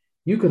 like,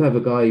 you could have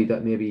a guy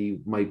that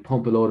maybe might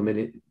pump a load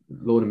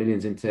of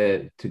millions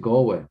into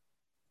Galway,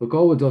 but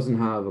Galway doesn't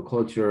have a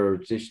culture or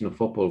tradition of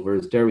football,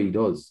 whereas Derry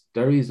does.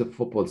 Derry is a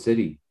football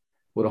city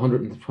with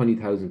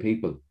 120,000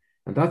 people,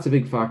 and that's a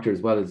big factor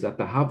as well, is that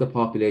they have the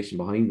population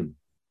behind them.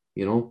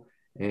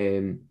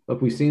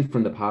 Look, we've seen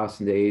from the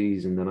past in the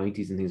 80s and the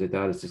 90s and things like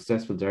that, a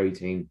successful Derry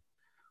team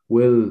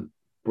will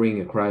bring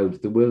a crowd.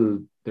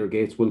 Their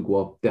gates will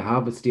go up. They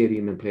have a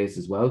stadium in place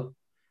as well.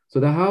 So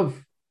they have,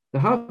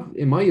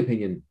 in my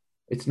opinion,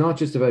 it's not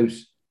just about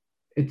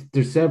it.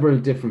 There's several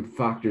different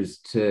factors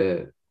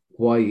to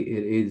why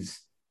it is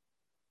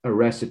a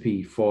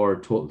recipe for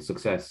total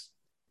success,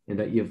 in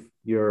that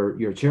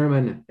your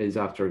chairman is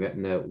after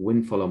getting a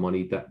windfall of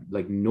money that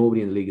like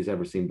nobody in the league has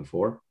ever seen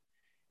before.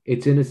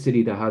 It's in a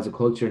city that has a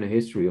culture and a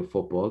history of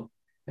football.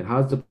 It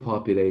has the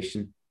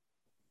population,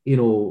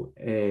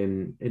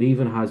 it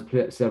even has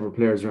several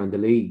players around the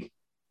league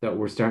that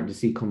we're starting to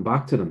see come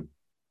back to them.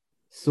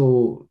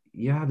 So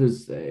yeah,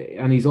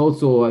 and he's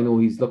also, I know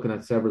he's looking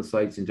at several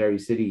sites in Derry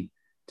City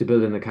to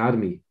build an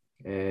academy,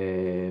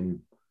 along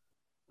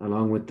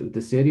with the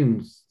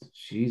stadiums.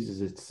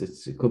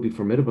 Jesus, it could be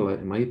formidable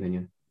in my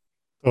opinion.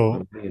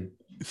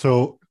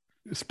 So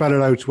spell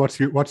it out.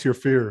 What's your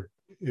fear?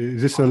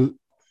 Is this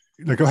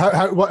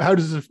how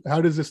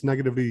does this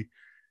negatively?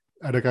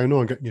 Like, I know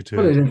I'm getting you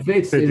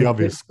to state the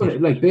obvious.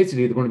 Like,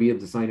 basically, they're going to be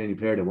able to sign any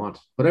player they want.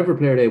 Whatever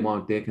player they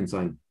want, they can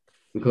sign,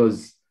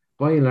 because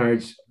by and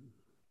large,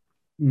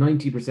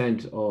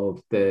 90%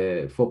 of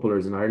the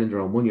footballers in Ireland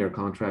are on 1-year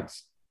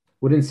contracts.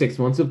 Within 6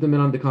 months of them in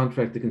on the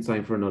contract, they can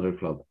sign for another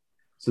club.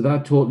 So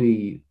that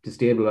totally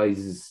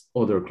destabilizes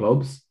other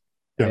clubs,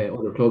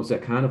 other clubs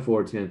that can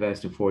afford to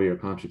invest in 4-year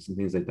contracts and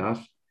things like that.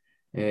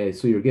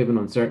 So you're giving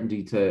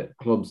uncertainty to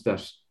clubs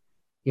that,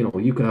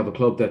 you could have a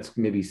club that's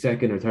maybe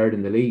second or third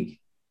in the league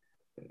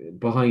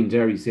behind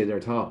Derry, say they're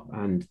top,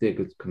 and they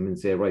could come and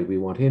say, right, we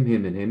want him,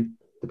 and him.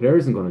 The player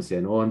isn't going to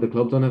say no, and the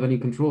club don't have any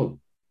control.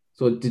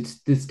 So it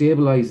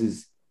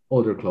destabilizes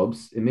other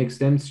clubs. It makes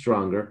them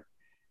stronger.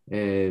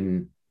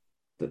 So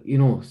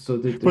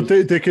but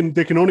they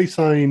can only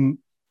sign.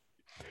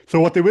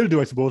 So what they will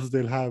do, I suppose, is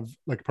they'll have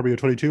like probably a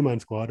 22-man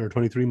squad or a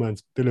 23-man.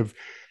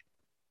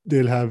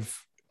 They'll have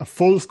a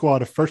full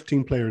squad of first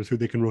team players who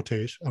they can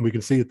rotate, and we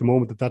can see at the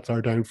moment that that's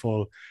our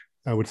downfall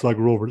with Sligo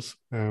Rovers.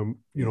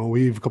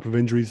 We have a couple of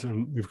injuries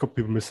and we have a couple of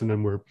people missing,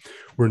 and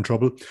we're in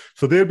trouble.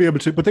 So they'll be able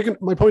to, but they can.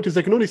 My point is,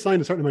 they can only sign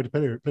a certain amount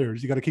of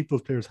players. You got to keep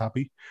those players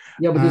happy.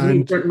 Yeah, but there's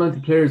only a certain amount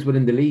of players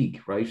within the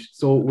league, right?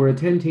 So we're a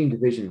 10-team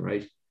division,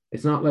 right?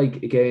 It's not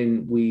like,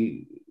 again,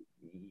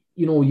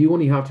 you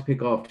only have to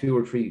pick off 2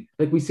 or 3.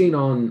 Like we seen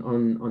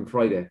on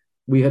Friday,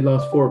 we had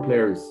lost 4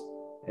 players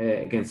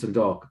against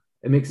Dundalk.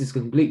 It makes us a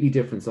completely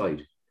different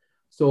side.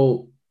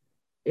 So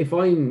if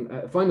I'm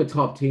a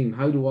top team,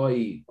 how do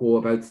I go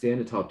about staying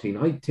a top team?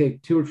 I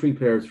take 2 or 3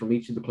 players from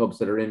each of the clubs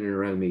that are in and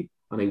around me,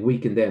 and I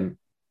weaken them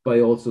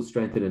by also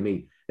strengthening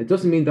me. It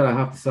doesn't mean that I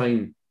have to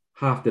sign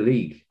half the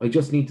league. I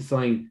just need to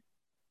sign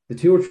the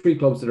 2 or 3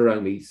 clubs that are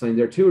around me, sign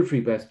their 2 or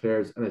 3 best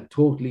players, and it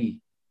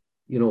totally,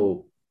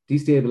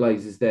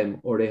 destabilizes them,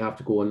 or they have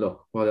to go and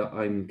look while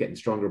I'm getting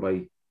stronger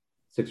by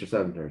 6 or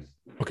 7 players.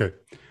 Okay.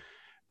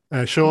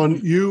 Shaun,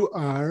 you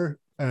are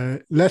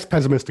less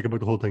pessimistic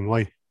about the whole thing.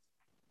 Why?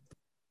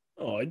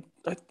 Oh, I'm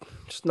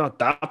just not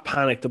that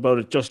panicked about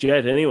it just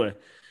yet anyway.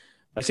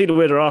 I see the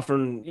way they're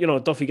offering,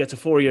 Duffy gets a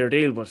 4-year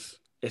deal, but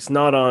it's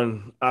not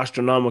on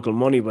astronomical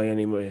money by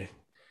any way,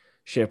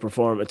 shape or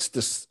form. It's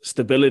the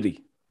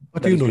stability.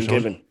 What do you know,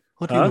 Shaun?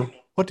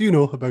 What do you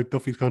know about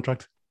Duffy's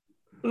contract?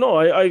 No,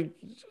 I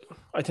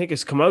think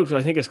it's come out.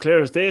 I think it's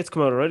clear as day. It's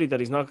come out already that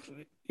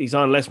he's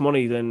on less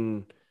money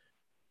than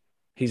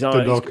he's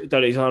on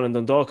in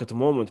Dundalk at the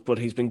moment, but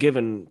he's been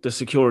given the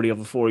security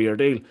of a 4-year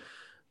deal.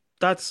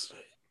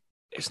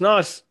 It's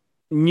not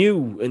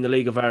new in the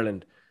League of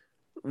Ireland.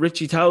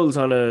 Richie Towell's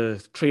on a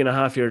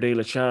 3.5-year deal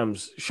at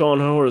Shams. Shaun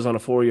Hoare is on a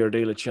 4-year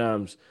deal at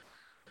Shams.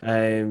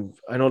 I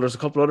know there's a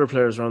couple other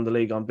players around the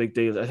league on big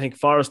deals. I think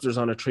Forrester's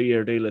on a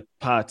 3-year deal at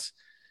Pats.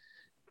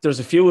 There's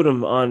a few of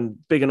them on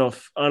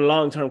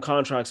long-term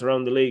contracts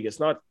around the league. It's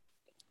not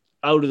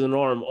out of the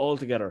norm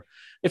altogether.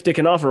 If they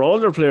can offer all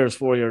their players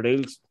 4-year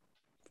deals,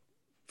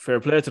 fair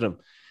play to them.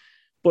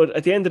 But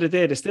at the end of the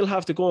day, they still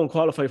have to go and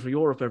qualify for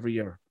Europe every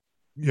year.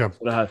 Yeah.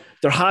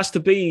 There has to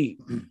be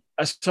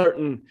a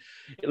certain,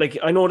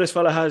 I know this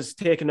fella has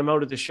taken them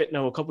out of the shit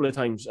now a couple of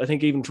times. I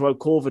think even throughout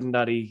COVID and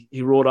that he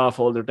wrote off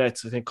all their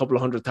debts. I think a couple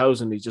of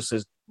 100,000. He just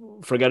says,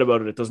 forget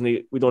about it.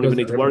 We don't even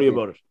need to worry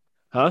about it.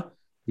 Huh?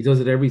 He does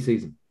it every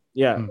season.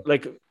 Yeah.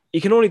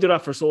 You can only do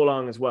that for so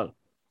long as well.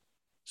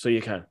 So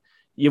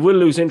you will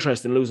lose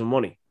interest in losing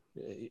money.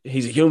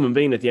 He's a human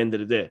being at the end of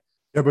the day.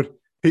 Yeah, but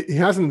he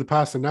hasn't in the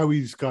past, and now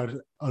he's got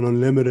an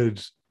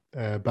unlimited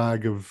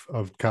bag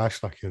of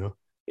cash,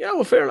 Yeah,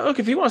 well, fair. Look,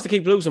 if he wants to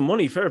keep losing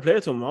money, fair play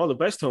to him, all the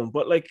best to him.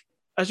 But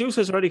as you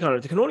said already,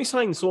 Conor, they can only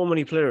sign so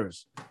many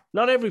players.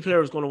 Not every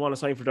player is going to want to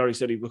sign for Derry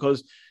City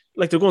because,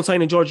 they're going to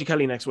sign in Georgie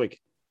Kelly next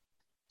week.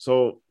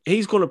 So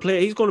he's going to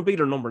play. He's going to be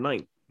their number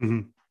 9.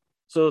 Mm-hmm.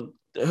 So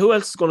who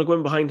else is going to go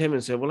in behind him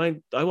and say, "Well,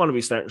 I want to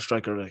be starting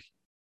striker"?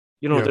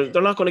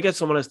 They're not going to get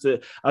someone else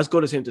as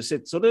good as him to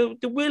sit. So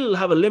they will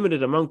have a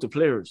limited amount of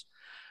players.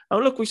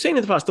 And look, we've seen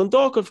in the past,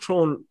 Dundalk have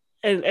thrown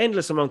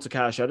endless amounts of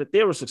cash at it.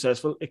 They were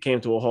successful. It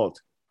came to a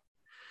halt.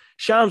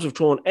 Shams have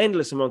thrown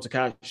endless amounts of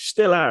cash,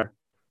 still are.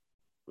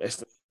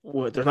 There's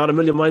not a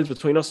million miles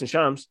between us and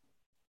Shams.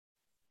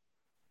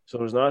 So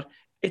there's not.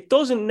 It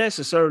doesn't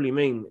necessarily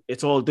mean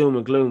it's all doom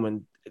and gloom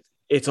and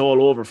it's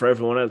all over for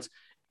everyone else.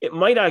 It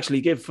might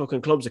actually give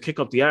fucking clubs a kick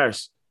up the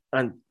arse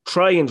and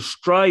try and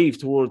strive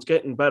towards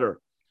getting better.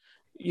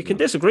 You can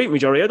disagree with me,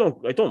 Gerry. I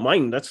don't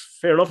mind. That's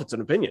fair enough. It's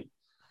an opinion.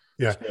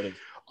 Yeah.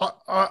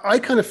 I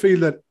kind of feel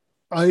that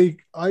I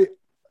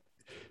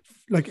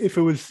if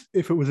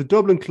it was a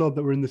Dublin club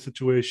that were in this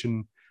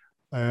situation,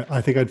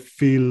 I think I'd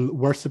feel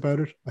worse about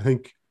it. I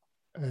think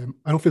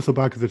I don't feel so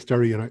bad because it's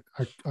Derry, and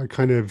I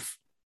kind of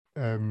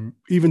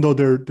even though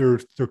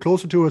they're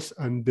closer to us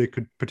and this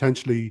could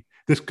potentially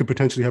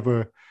have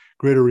a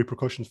greater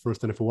repercussions for us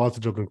than if it was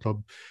a Dublin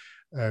club.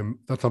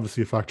 That's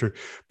obviously a factor,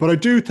 but I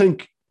do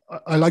think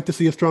I like to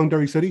see a strong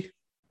Derry City,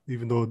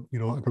 even though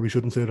I probably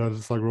shouldn't say that as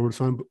a Sligo Rovers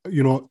fan. But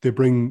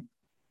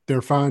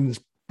their fans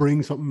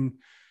bring something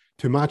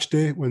to match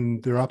day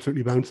when they're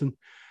absolutely bouncing,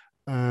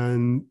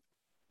 and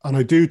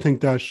I do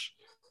think that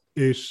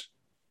it,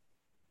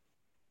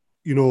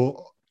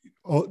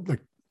 the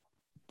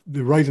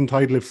rising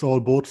tide lifts all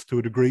boats to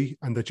a degree,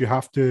 and that you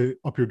have to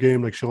up your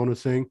game, like Shaun was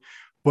saying.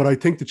 But I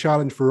think the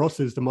challenge for us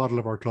is the model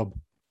of our club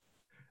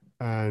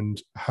and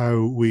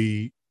how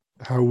we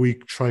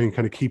try and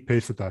kind of keep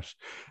pace with that.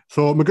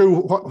 So,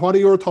 Magoo, what are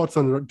your thoughts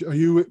on it? Are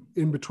you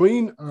in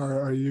between,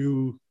 or are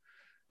you?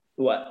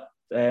 Well,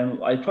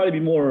 I'd probably be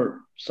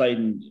more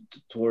siding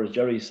towards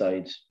Gerry's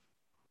side,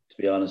 to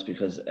be honest,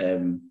 because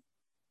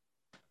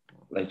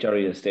like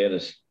Gerry has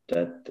stated,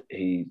 that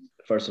he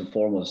first and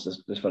foremost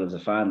this fella's a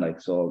fan.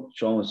 So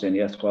Shaun was saying he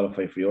has to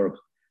qualify for Europe.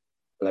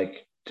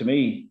 To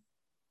me,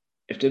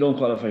 if they don't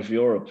qualify for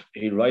Europe,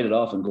 he'll write it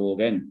off and go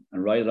again,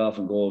 and write it off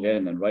and go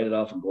again, and write it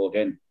off and go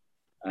again,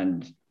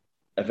 and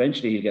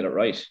eventually he'll get it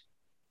right.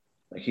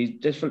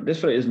 This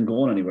fella isn't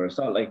going anywhere. It's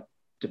not like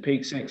the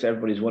Peak Six.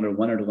 Everybody's wondering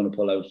when are they going to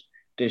pull out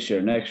this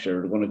year, next year.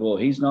 They're going to go.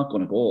 He's not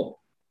going to go.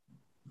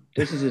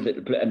 This is his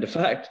little play. And the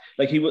fact,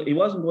 like he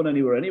wasn't going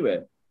anywhere anyway.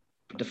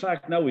 But the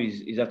fact now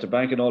he's after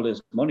banking all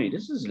this money.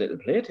 This is a little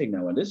play thing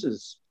now, and this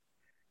is,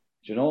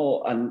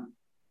 and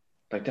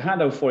like to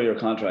hand out 4-year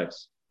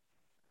contracts,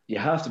 you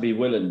have to be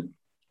willing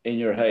in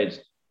your head.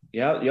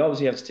 You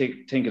obviously have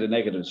to think of the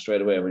negatives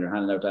straight away when you're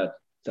handing out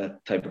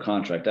that type of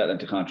contract, that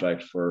length of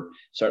contract for a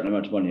certain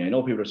amount of money. I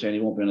know people are saying he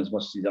won't be on as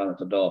much as he's on at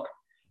Dundalk.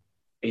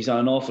 He's on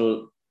an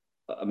awful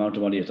amount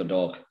of money at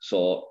Dundalk.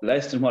 So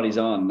less than what he's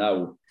on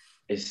now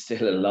is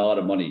still a lot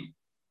of money.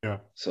 Yeah.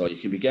 So you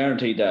can be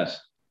guaranteed that.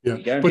 Yeah.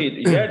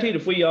 Guaranteed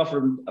if we offer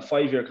him a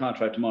 5-year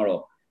contract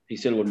tomorrow, he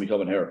still wouldn't be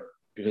coming here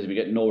because he'd be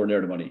getting nowhere near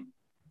the money.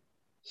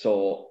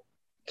 So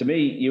to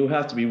me, you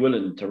have to be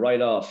willing to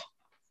write off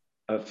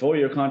a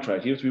 4-year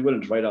contract. You have to be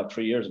willing to write off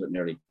 3 years of it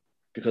nearly,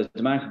 because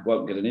the man could go out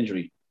and get an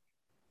injury,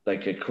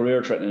 like a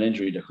career-threatening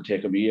injury that could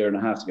take him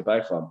 1.5 years to get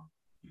back from.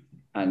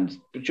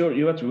 But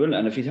you have to be willing.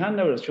 And if he's handing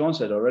out, as Shaun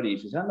said already,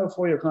 if he's handing out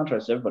 4-year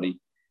contracts to everybody,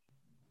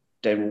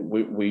 then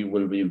we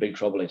will be in big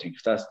trouble, I think.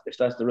 If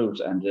that's the route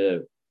and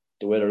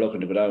the way they're looking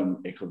to go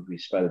down, it could be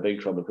spell a big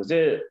trouble, because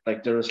they're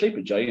a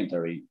sleeping giant,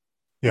 Derry,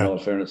 in all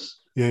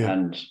fairness. Yeah.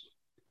 And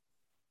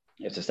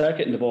if they start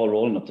getting the ball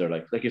rolling up there,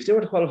 like if they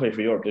were to qualify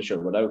for Europe this year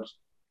without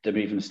them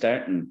even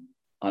starting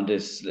on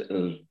this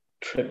little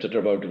trip that they're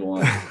about to go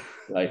on,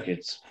 like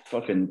it's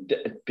fucking,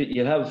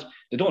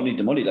 they don't need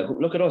the money. Like,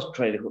 look at us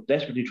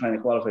desperately trying to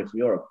qualify for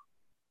Europe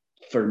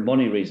for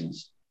money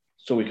reasons,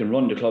 so we can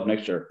run the club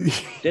next year.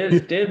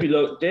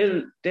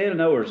 They'll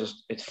now are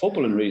just, it's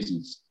footballing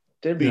reasons.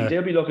 They'll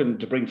be looking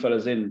to bring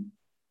fellas in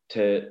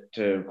to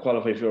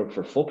qualify for Europe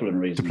for footballing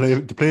reasons.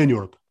 To play in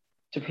Europe.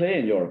 To play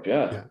in Europe,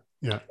 yeah.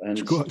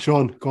 And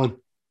Shaun, go on.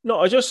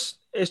 No,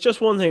 it's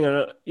just one thing.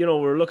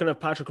 We're looking at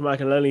Patrick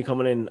McElhenney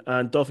coming in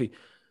and Duffy,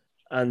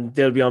 and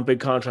they'll be on big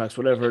contracts,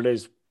 whatever it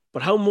is.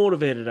 But how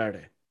motivated are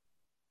they?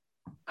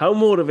 How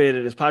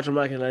motivated is Patrick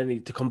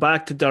McElhenney to come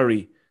back to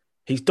Derry?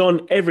 He's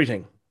done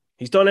everything.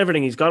 He's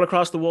gone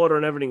across the water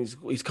and everything.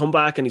 He's come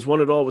back and he's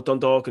won it all with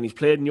Dundalk, and he's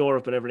played in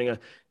Europe and everything.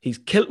 He's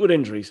killed with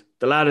injuries.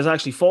 The lad is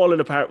actually falling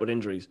apart with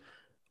injuries.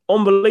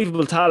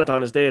 Unbelievable talent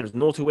on his day. There's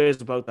no two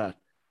ways about that.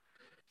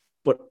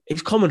 But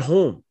he's coming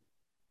home.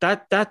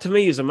 That to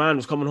me is a man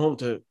who's coming home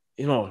to,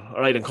 all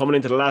right, I'm coming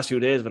into the last few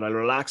days, but I'll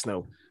relax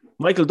now.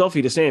 Michael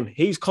Duffy, the same.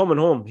 He's coming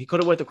home. He could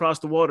have went across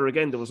the water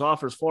again. There was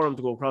offers for him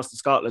to go across to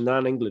Scotland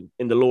and England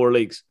in the lower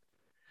leagues.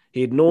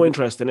 He had no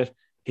interest in it.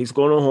 He's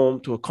going home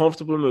to a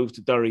comfortable move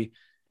to Derry.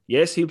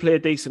 Yes, he'll play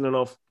decent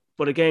enough,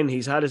 but again,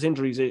 he's had his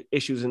injuries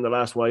issues in the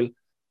last while.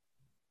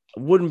 I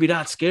wouldn't be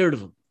that scared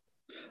of him.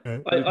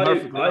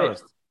 I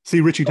see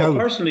Richie Towell.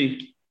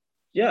 Personally,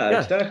 yeah,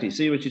 exactly.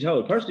 See Richie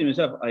Towell. Personally,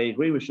 myself, I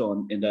agree with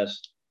Shaun in that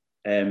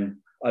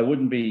I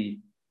wouldn't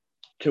be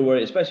too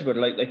worried, especially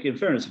about like in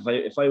fairness,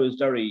 if I was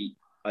Derry,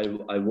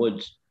 I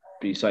would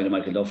be signing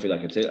Michael Duffy.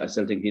 Like I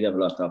still think he'd have a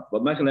lot of,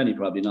 but McElhenney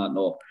probably not.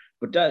 No,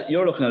 but that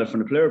you're looking at it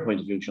from the player point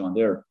of view, Shaun.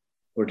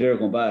 Where they're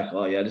going back,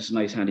 oh yeah, this is a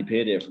nice handy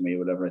payday for me, or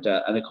whatever like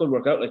that, and it could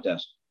work out like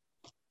that.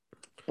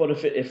 But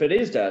if it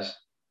is that,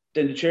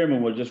 then the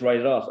chairman will just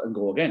write it off and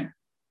go again.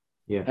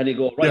 Yeah, and he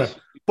go right.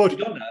 But we've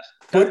done that.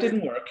 That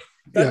didn't work.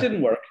 That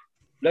didn't work.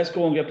 Let's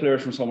go and get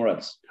players from somewhere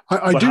else.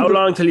 But how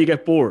long till you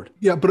get bored?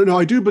 Yeah, but no,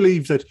 I do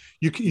believe that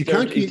you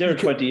can't. He's there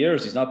 20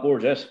 years. He's not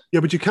bored yet. Yeah,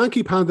 but you can't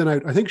keep handing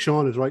out. I think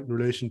Shaun is right in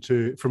relation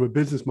to, from a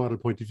business model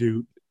point of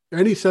view,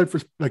 any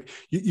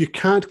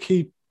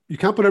you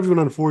can't put everyone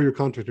on a 4-year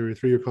contract or a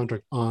 3-year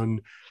contract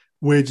on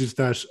wages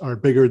that are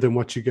bigger than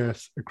what you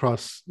get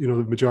across, the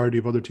majority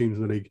of other teams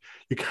in the league.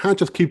 You can't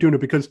just keep doing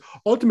it, because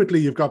ultimately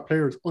you've got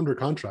players under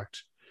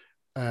contract,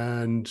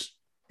 and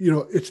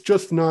it's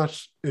just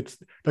not. It's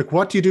like,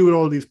 what do you do with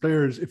all these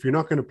players if you're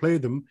not going to play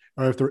them,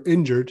 or if they're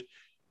injured?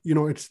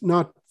 It's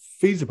not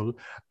feasible.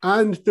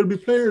 And there'll be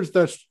players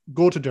that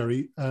go to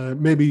Derry,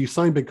 maybe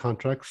sign big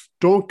contracts,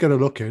 don't get a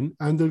look in,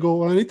 and they'll go,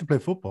 well, I need to play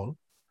football.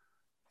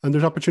 And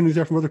there's opportunities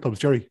there from other clubs.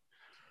 Gerry?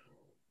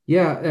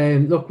 Yeah,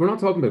 look, we're not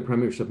talking about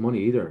Premiership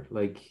money either.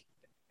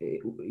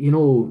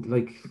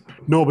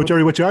 No, but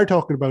Gerry, what you are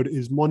talking about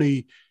is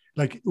money.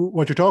 Like,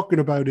 what you're talking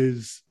about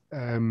is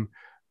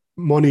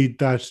money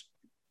that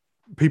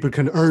people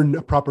can earn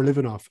a proper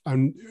living off.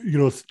 And,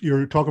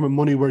 you're talking about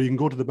money where you can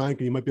go to the bank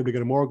and you might be able to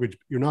get a mortgage.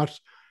 You're not,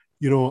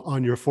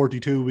 on your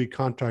 42-week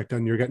contract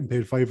and you're getting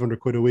paid 500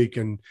 quid a week,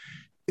 and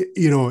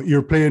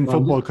you're playing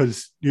football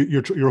because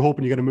you're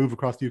hoping you get a move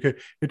across the UK.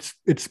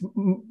 It's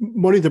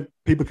money that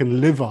people can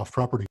live off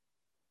properly.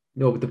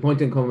 No, but the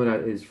point I'm coming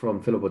at is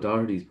from Philip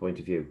O'Doherty's point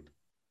of view,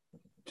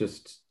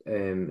 just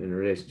in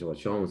relation to what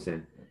Shaun was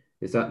saying,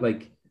 is that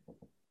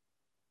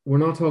we're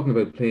not talking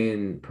about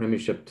playing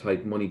Premiership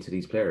type money to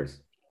these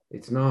players.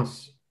 It's not,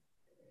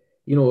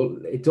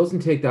 it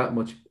doesn't take that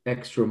much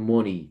extra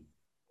money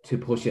to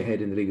push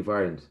ahead in the League of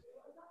Ireland,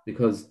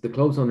 because the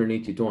clubs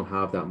underneath you don't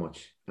have that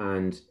much,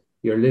 and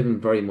you're living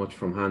very much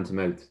from hand to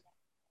mouth,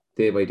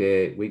 day by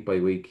day, week by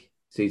week,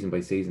 season by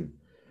season.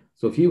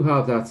 So if you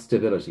have that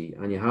stability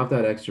and you have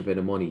that extra bit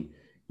of money,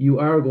 you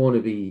are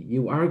going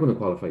to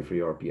qualify for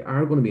Europe. You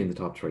are going to be in the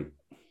top 3.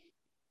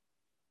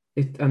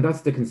 And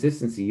that's the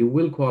consistency. You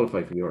will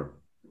qualify for Europe.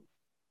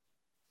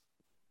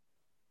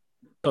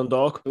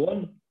 Dundalk.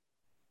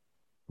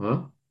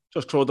 Huh?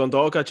 Just throw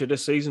Dundalk at you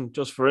this season,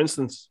 just for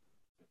instance.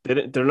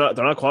 They're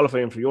not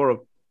qualifying for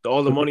Europe.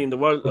 All the money in the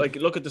world. Like,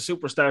 look at the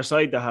superstar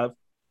side they have.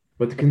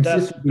 But the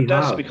consistency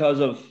that's because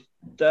of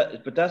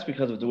that. But that's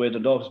because of the way the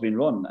Dundalk's been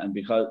run, and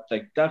because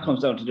that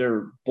comes down to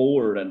their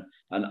board and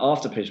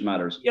off the pitch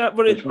matters. Yeah,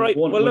 but which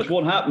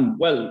won't happen.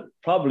 Well,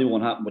 probably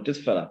won't happen with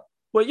this fella.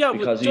 Well, yeah,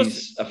 because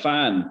he's a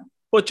fan.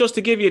 But just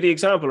to give you the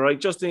example, right?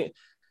 Just say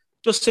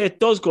it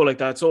does go like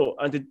that. So,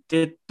 and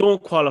they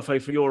don't qualify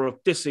for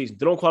Europe this season.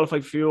 They don't qualify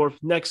for Europe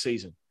next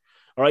season.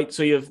 All right.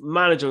 So you have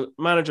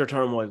manager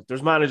turmoil.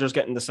 There's managers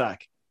getting the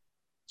sack.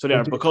 So they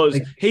are, because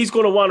he's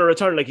going to want to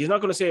return. Like, he's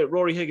not going to say,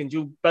 Rory Higgins,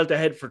 you belt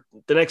ahead for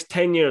the next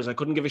 10 years. I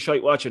couldn't give a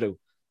shite what you do.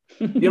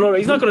 You know,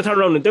 he's not going to turn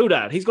around and do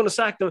that. He's going to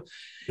sack them.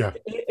 Yeah.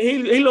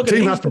 He'll look at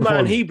he's the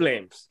man he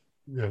blames.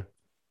 Yeah.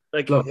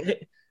 Like,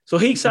 so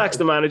he sacks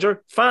the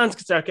manager. Fans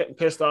can start getting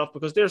pissed off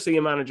because they're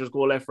seeing managers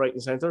go left, right,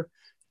 and centre.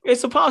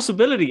 It's a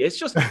possibility. It's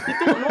just, you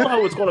don't know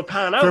how it's going to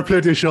pan out. Fair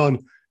play to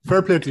Shaun. Yeah,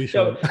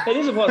 it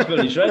is a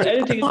possibility,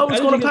 right? How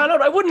it's going to pan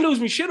out. I wouldn't lose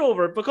my shit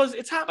over it because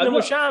it's happening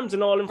with Shams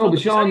and all in front of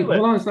Shaun, anyway.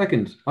 hold on a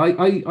second.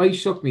 I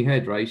shook my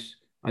head, right?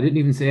 I didn't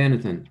even say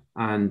anything.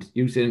 And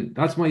you said,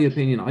 that's my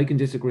opinion. I can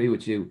disagree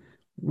with you.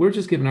 We're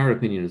just giving our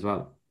opinion as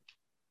well.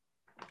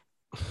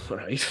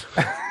 Right.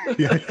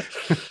 Yeah.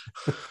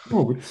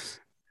 No,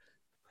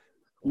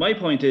 my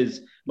point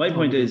is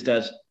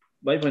that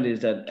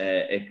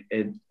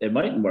it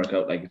mightn't work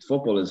out. Like,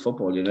 football is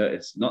football, you know.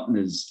 It's nothing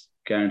is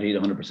guaranteed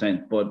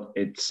 100%, but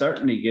it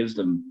certainly gives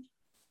them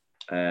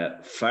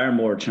far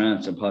more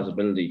chance and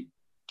possibility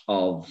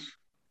of,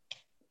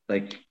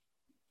 like,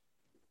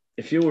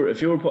 if you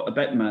were put a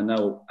betting man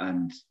now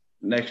and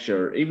next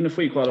year, even if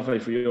we qualify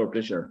for Europe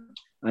this year,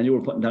 and you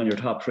were putting down your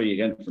top three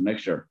again for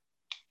next year,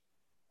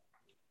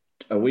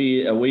 are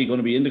we going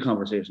to be in the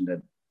conversation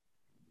then?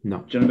 No.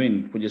 Do you know what I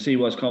mean? When you see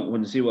what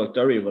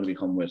Derry are going to be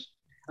coming with,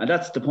 and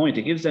that's the point.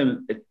 It gives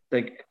them,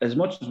 like, as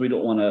much as we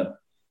don't want to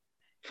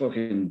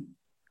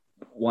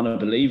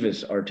believe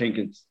it or think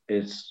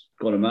it's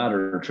going to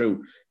matter or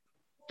true,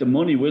 the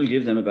money will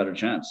give them a better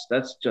chance.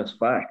 That's just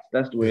fact.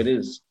 That's the way it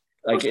is.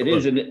 Like, it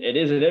is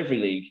in every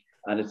league,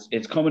 and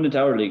it's coming into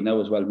our league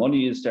now as well.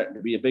 Money is starting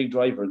to be a big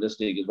driver in this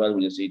league as well.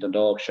 When you see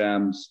Dundalk,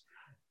 Shams,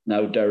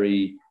 now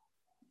Derry,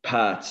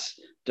 Pats,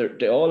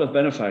 they all have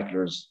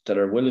benefactors that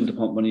are willing to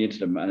pump money into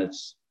them, and it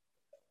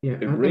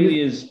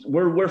really is.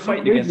 We're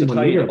fighting against the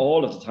tide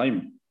all of the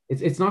time.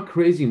 It's not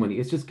crazy money.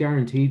 It's just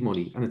guaranteed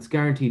money, and it's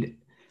guaranteed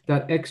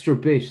that extra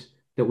bit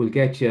that will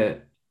get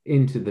you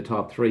into the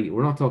top three.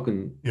 We're not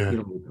talking,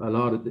 a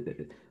lot of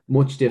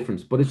much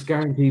difference, but it's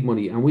guaranteed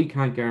money, and we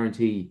can't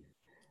guarantee,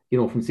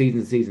 from season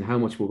to season how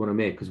much we're going to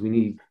make, because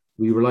we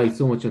rely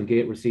so much on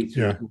gate receipts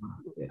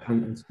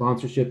and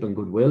sponsorship and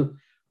goodwill,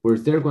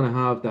 whereas they're going to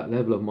have that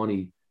level of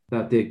money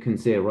that they can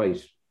say,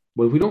 right,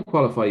 well, if we don't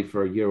qualify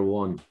for year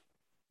one,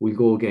 we'll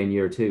go again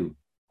year two.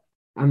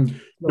 And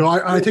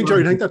I think,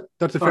 Gerry, I think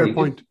that's a fair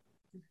point.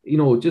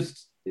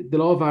 Just the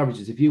law of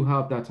averages, if you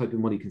have that type of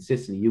money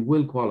consistently, you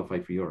will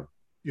qualify for Europe.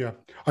 Yeah.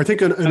 I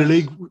think in a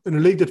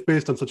league that's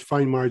based on such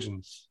fine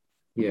margins,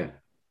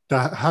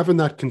 that having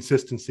that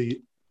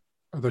consistency,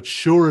 that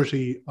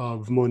surety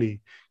of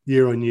money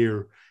year on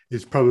year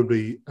is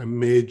probably a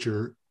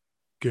major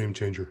game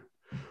changer.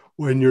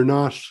 When you're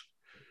not,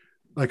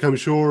 like, I'm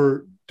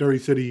sure Derry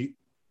City,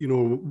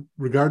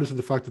 regardless of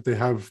the fact that they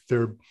have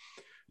their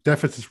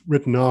deficits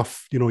written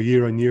off,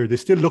 year on year, they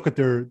still look at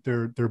their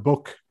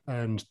book,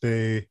 and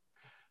they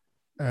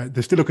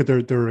still look at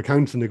their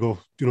accounts, and they go,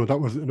 that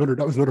was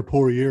another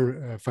poor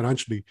year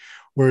financially.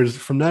 Whereas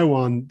from now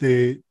on,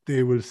 they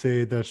will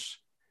say that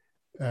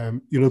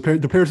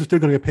the players are still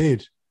going to get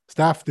paid.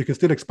 Staff, they can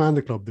still expand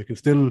the club. They can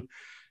still,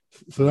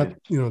 I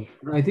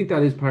think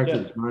that is part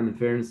of it, man. In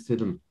fairness to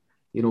them,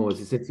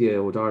 as I said to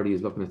you, O'Doherty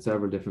is looking at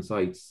several different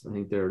sites. I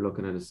think they're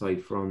looking at a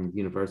site from the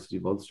University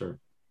of Ulster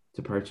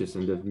to purchase,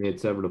 and they've made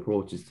several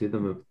approaches to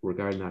them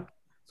regarding that.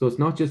 So it's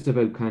not just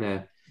about kind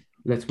of,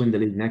 let's win the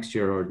league next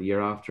year or the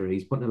year after.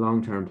 He's putting a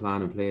long-term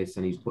plan in place,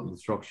 and he's putting the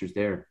structures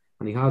there,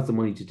 and he has the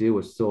money to do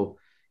it. So,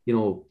 he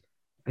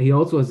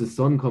also has his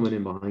son coming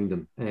in behind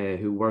him,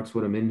 who works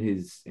with him in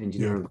his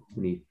engineering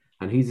company,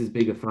 and he's as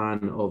big a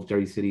fan of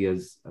Derry City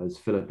as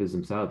Philip is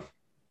himself.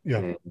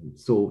 Yeah.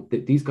 So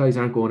these guys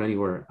aren't going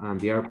anywhere, and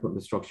they are putting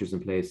the structures in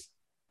place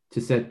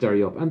to set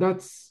Derry up, and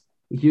that's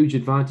a huge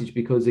advantage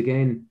because,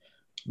 again,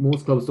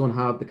 most clubs don't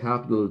have the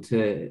capital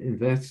to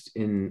invest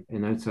in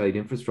outside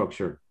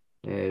infrastructure.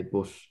 They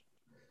will.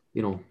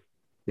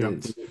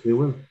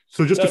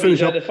 So just to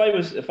finish up, if I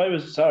was a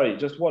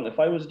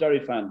Derry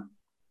fan,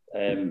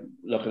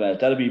 looking at it,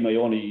 that'd be my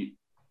only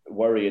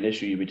worry and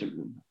issue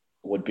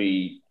would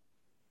be,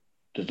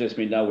 does this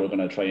mean now we're going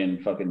to try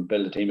and fucking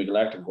build a team of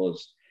Galacticos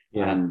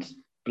and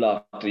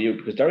block the youth?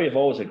 Because Derry have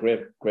always had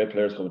great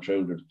players coming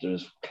through.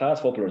 There's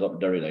class footballers up in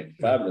Derry, like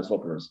fabulous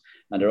footballers,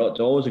 and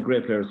there's always a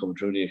great players coming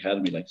through the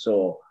academy. Like,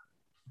 so,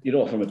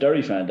 from a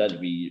Derry fan,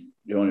 that'd be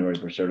the only worry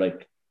for sure.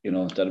 Like,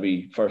 that'll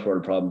be first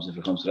world problems if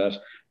it comes to that.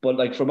 But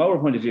like from our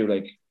point of view,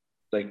 like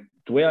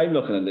the way I'm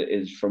looking at it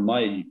is from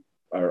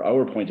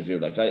our point of view.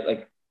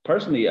 Like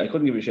personally, I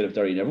couldn't give a shit if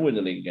Derry never win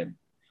the league again,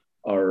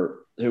 or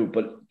who.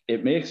 But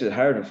it makes it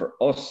harder for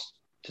us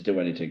to do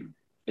anything.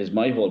 Is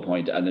my whole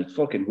point, and it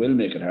fucking will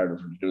make it harder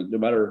no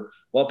matter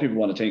what people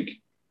want to think.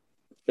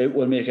 It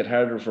will make it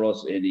harder for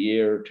us in a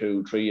year,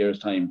 2, 3 years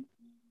time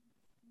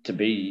to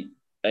be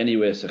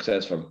anyway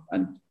successful,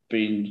 and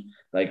being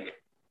like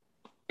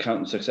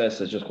counting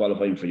success as just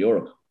qualifying for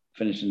Europe,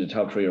 finishing the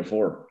top 3 or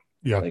 4.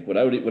 Yeah. Like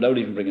without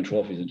even bringing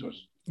trophies into it.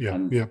 Yeah.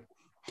 And, yeah.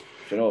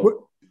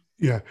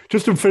 Yeah.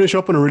 Just to finish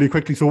up on it really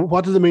quickly. So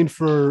what does it mean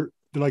for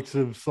the likes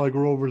of Sligo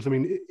Rovers? I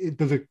mean,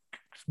 does it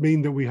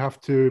mean that we have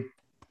to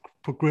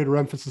put greater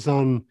emphasis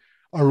on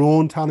our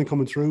own talent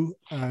coming through?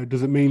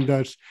 Does it mean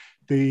that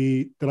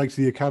the likes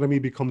of the academy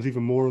becomes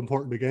even more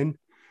important again?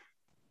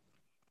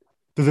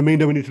 Does it mean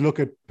that we need to look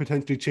at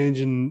potentially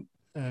changing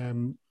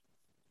the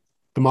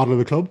model of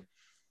the club?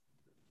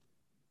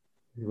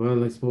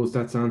 Well, I suppose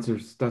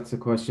that's a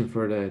question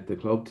for the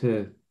club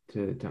to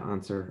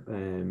answer.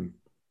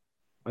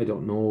 I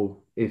don't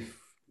know if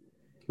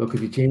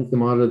you change the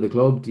model of the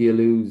club, do you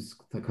lose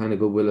the kind of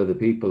goodwill of the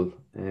people?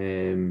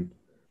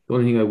 The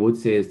only thing I would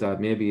say is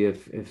that maybe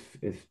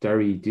if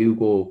Derry do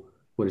go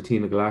with a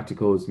team of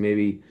Galacticos,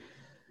 maybe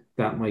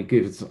that might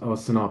give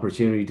us an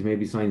opportunity to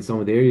maybe sign some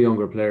of their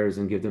younger players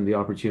and give them the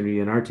opportunity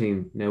in our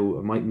team. Now,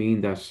 it might mean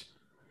that,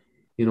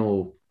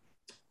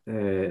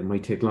 it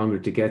might take longer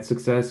to get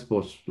success,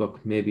 but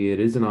look, maybe it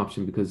is an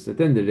option, because at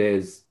the end of the day,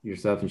 as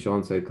yourself and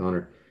Shaun said,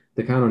 Conor,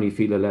 they can only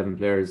field 11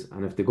 players,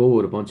 and if they go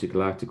with a bunch of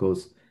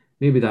Galacticos,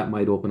 maybe that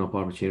might open up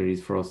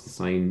opportunities for us to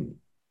sign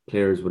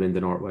players within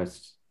the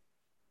Northwest.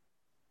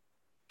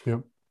 Yeah.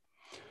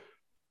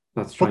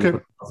 That's trying to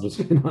put a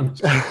positive spin on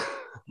it.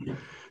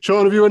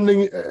 Shaun, have you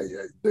anything?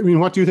 I mean,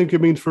 what do you think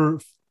it means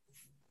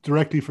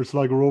directly for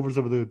Sligo Rovers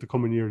over the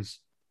coming years?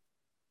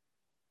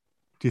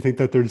 Do you think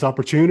that there's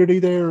opportunity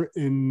there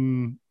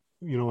in,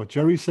 what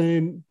Gerry's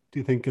saying? Do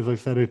you think, as I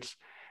said, it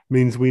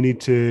means we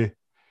need to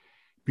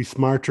be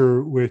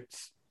smarter with,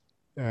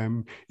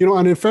 and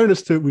in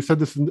fairness to, we've said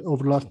this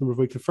over the last number of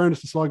weeks, in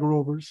fairness to Sligo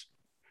Rovers,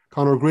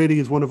 Conor O'Grady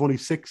is one of only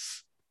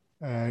 6,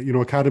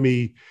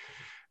 academy,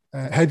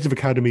 heads of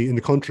academy in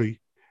the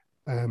country.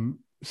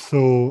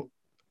 So,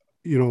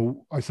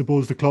 I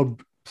suppose the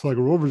club,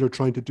 Sligo Rovers, are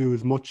trying to do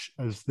as much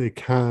as they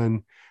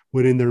can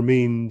within their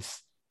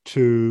means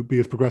to be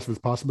as progressive as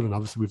possible. And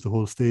obviously with the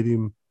whole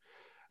stadium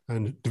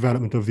and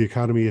development of the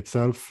academy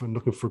itself and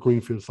looking for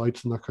greenfield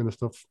sites and that kind of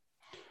stuff.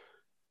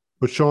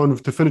 But Shaun,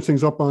 to finish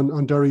things up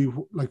on Derry,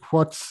 like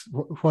what's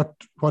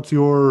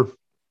your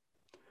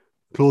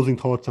closing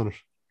thoughts on it?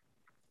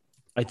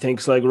 I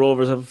think Sligo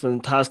Rovers have a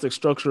fantastic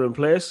structure in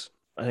place.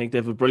 I think they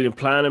have a brilliant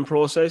planning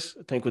process.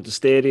 I think with the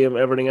stadium,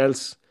 everything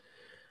else,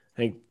 I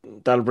think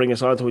that'll bring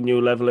us on to a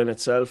new level in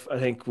itself. I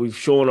think we've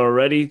shown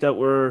already that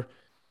we're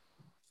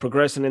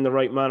progressing in the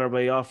right manner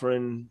by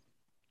offering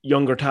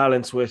younger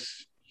talents with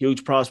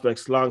huge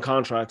prospects, long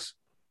contracts,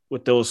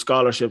 with those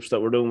scholarships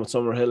that we're doing with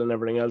Summerhill and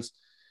everything else,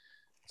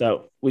 that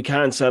we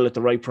can sell at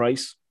the right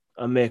price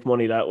and make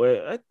money that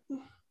way.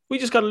 We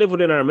just got to live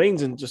within our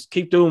means and just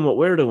keep doing what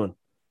we're doing.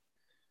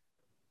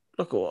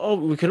 Look,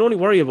 we can only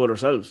worry about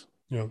ourselves.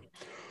 Yeah.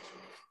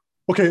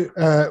 Okay,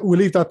 we'll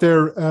leave that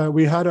there.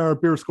 We had our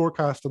beer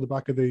scorecast on the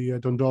back of the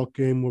Dundalk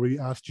game where we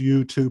asked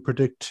you to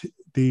predict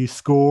the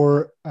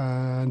score,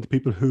 and the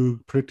people who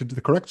predicted the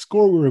correct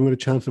score were with a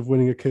chance of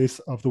winning a case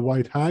of the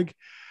White Hag.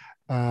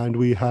 And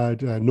we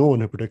had no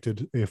one who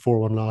predicted a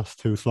 4-1 loss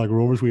to Sligo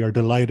Rovers. We are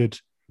delighted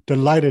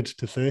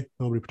to say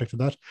nobody predicted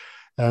that.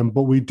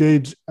 But we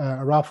did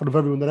a raffle of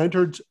everyone that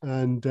entered,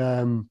 and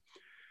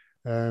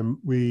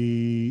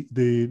the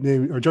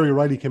name, or Gerry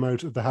O'Reilly came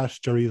out of the hat.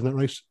 Gerry, isn't that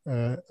right?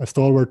 A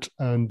stalwart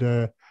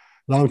and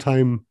long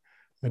time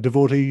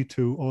devotee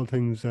to all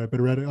things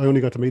Bitterred. I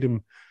only got to meet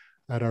him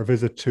at our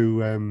visit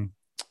to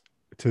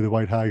the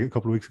White Hag a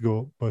couple of weeks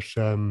ago, but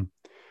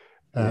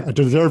a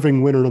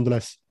deserving winner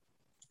nonetheless.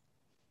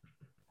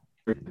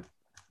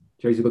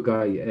 Gerry's a good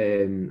guy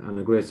and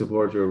a great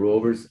supporter of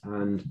Rovers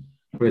and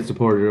a great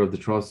supporter of the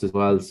Trust as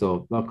well.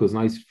 So that goes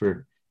nice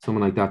for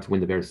someone like that to win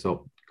the Bears.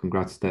 So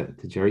congrats to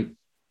Gerry.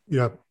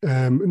 Yeah.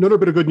 Another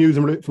bit of good news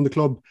from the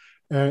club.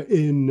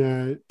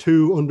 In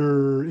 2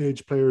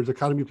 underage players,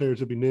 academy players,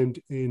 have been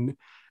named in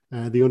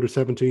the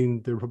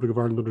under-17, the Republic of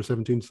Ireland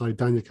under-17 side,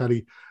 Daniel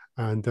Kelly,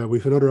 and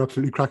we've another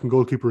absolutely cracking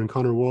goalkeeper in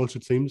Conor Walsh,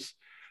 it seems,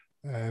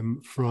 I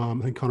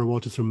think Conor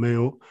Walsh is from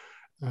Mayo.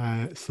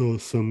 So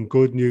some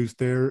good news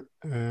there.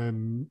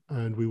 And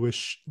we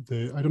wish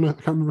I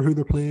can't remember who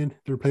they're playing.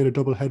 They're playing a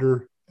double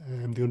header,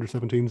 the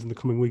under-17s in the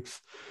coming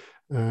weeks.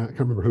 I can't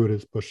remember who it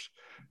is, but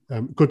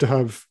good to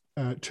have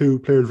 2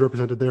 players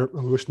represented there,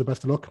 and we wish them the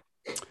best of luck.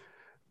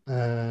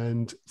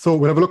 And so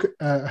we'll have a look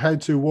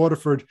ahead to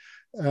Waterford.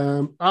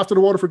 After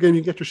the Waterford game,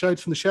 you can get your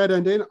shouts from the shed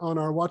end in on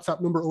our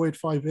WhatsApp number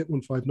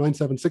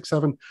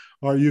 085-815-9767,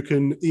 or you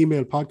can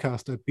email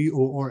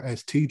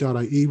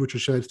podcast@borst.ie, which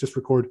is Shed's. Just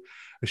record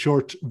a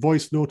short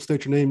voice note,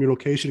 state your name, your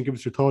location, give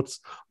us your thoughts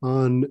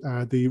on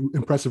the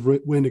impressive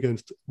win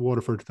against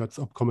Waterford that's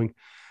upcoming.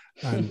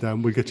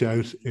 And we'll get you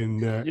out in...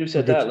 you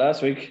said that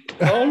last week.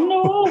 Oh,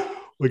 no!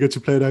 We'll get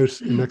you played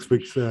out in next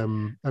week's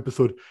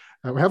episode.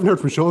 We haven't heard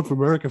from Shaun from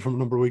America for a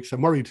number of weeks.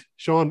 I'm worried.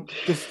 Shaun,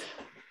 just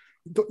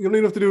you don't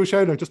even have to do a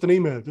shout out, just an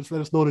email. Just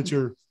let us know that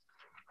you're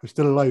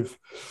still alive.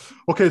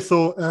 Okay,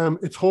 so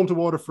it's home to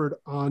Waterford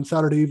on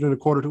Saturday evening at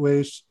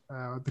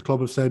 7:45. The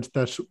club have said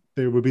that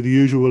there will be the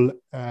usual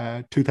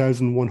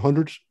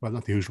 2,100. Well,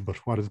 not the usual,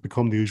 but what has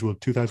become the usual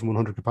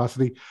 2,100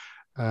 capacity.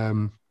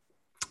 And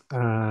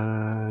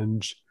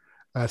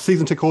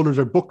season ticket holders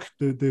are booked.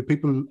 The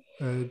people,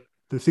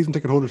 the season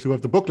ticket holders who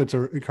have the booklets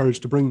are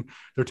encouraged to bring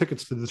their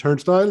tickets to the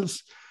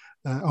turnstiles.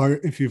 Or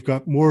if you've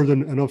got more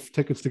than enough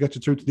tickets to get you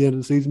through to the end of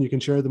the season, you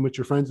can share them with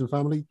your friends and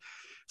family.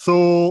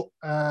 So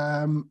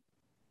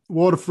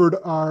Waterford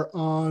are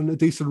on a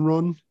decent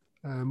run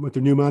with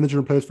their new manager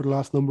in place for the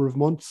last number of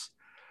months.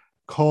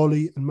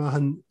 Cawley and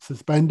Mahan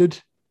suspended.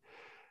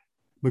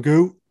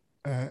 Magoo,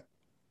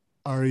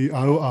 are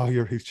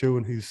you? He's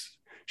chewing. He's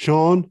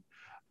Shaun.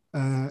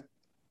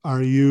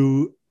 Are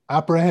you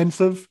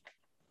apprehensive?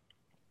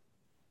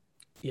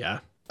 Yeah.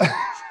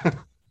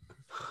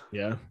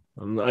 Yeah.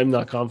 I'm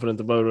not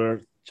confident about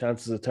our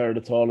chances of third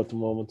at all at the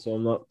moment, so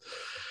I'm not.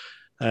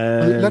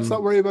 Let's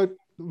not worry about.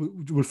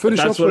 We'll finish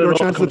up with our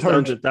chances of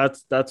third.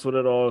 That's what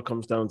it all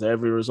comes down to.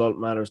 Every result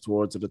matters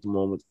towards it at the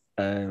moment.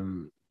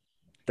 The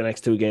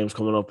next two games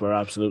coming up are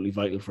absolutely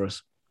vital for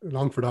us.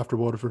 Longford after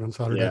Waterford on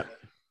Saturday.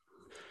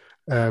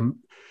 Yeah.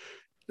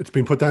 It's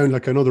been put down,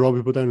 like I know they're all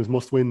been put down as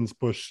must wins,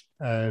 but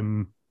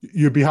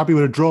you'd be happy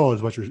with a draw,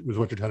 is what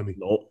you're telling me.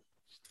 No.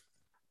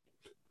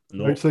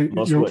 Right, so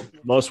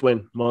must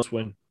win.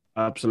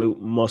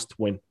 Absolute must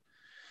win.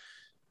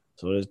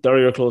 So there's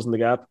Derry are closing the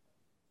gap.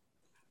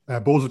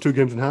 Bowes have 2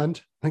 games in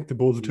hand. I think the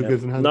Bowes have 2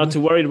 games in hand. Not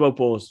too worried about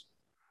Bowes.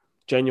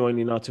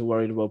 Genuinely not too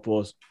worried about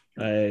Bowes.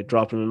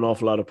 Dropping an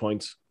awful lot of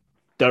points.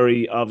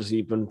 Derry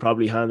obviously been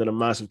probably handed a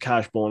massive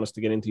cash bonus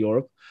to get into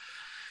Europe.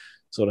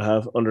 So they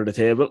have under the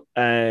table.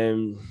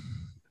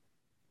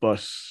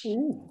 But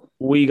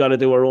we got to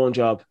do our own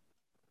job.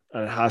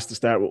 And it has to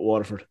start with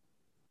Waterford.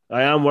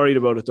 I am worried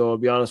about it, though, I'll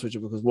be honest with you,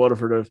 because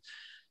Waterford have,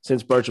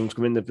 since Bertram's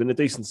come in, they've been a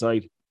decent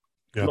side.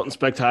 Yeah. Nothing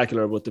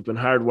spectacular, but they've been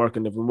hard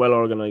working, they've been well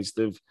organised.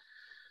 They've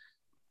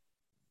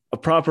a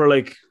proper,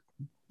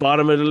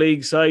 bottom of the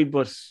league side,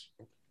 but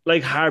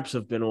like Harps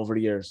have been over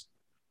the years.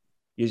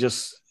 You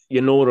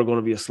know they're going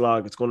to be a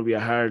slog. It's going to be a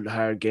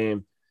hard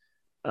game.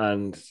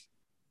 And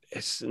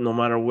it's no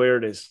matter where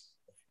it is,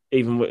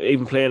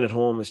 even playing at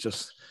home,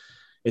 it's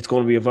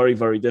going to be a very,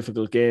 very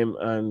difficult game.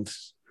 And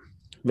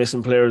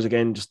missing players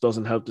again just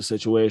doesn't help the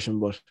situation,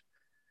 but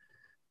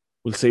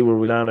we'll see where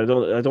we land. I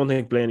don't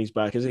think Blaney's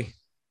back, is he?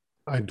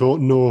 I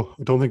don't know.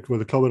 The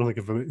club, I don't think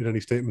have made any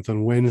statements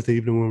on Wednesday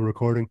evening when we're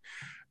recording.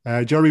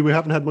 Gerry, we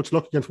haven't had much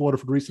luck against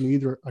Waterford recently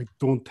either. I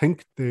don't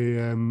think they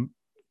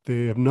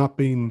have not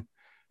been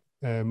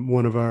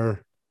one of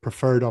our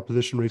preferred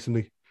opposition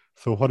recently.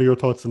 So what are your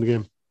thoughts on the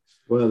game?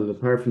 Well,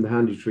 apart from the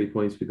handy 3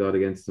 points we got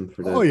against them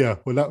for that. Oh yeah,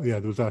 well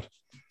there was that.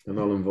 The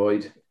null and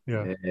void.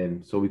 Yeah.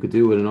 So we could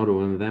do with another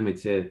one of them. I'd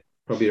say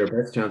probably our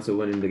best chance of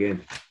winning the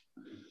game.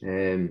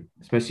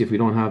 Especially if we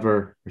don't have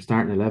our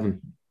starting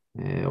 11.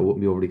 I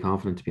wouldn't be overly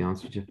confident, to be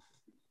honest with you.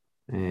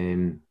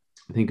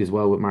 I think as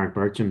well with Mark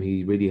Bertram,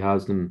 he really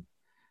has them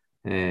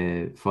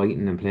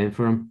fighting and playing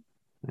for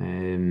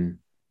him.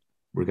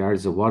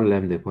 Regardless of what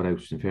 11 they put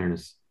out, in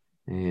fairness.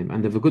 And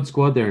they have a good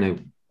squad there now.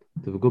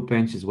 They have a good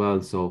bench as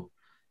well. So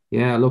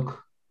yeah,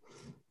 look,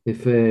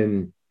 if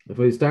I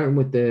was starting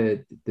with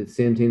the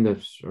same team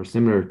that are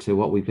similar to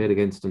what we played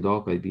against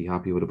Dundalk, I'd be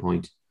happy with a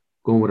point.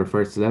 Going with our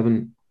first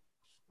 11,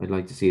 I'd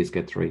like to see us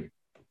get 3.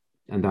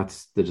 And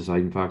that's the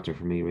deciding factor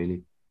for me,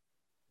 really.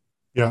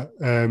 Yeah.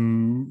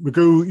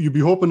 Magoo, you'd be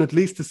hoping at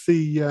least to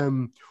see,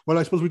 well,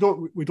 I suppose we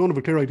don't have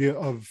a clear idea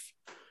of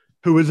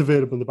who is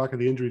available in the back of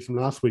the injuries from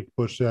last week,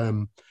 but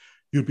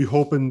you'd be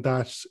hoping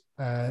that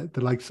the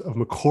likes of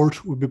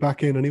McCourt would be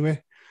back in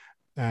anyway.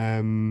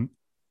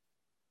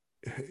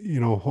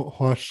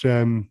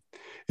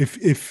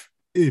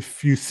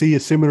 If you see a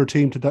similar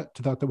team to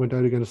that went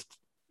out against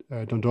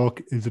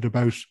Dundalk, is it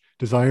about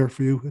desire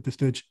for you at this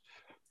stage?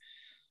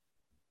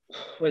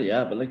 Well,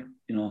 yeah, but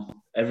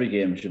every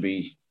game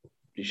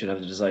you should have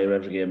the desire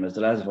every game, as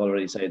the lads have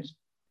already said.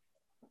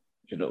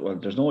 Well,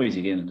 there's no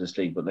easy game in this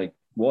league, but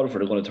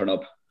Waterford are going to turn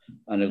up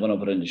and they're going to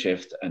put in the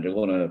shift and they're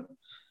going to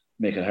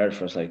make it hard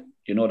for us. That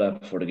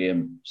before the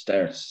game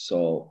starts.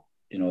 So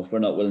if we're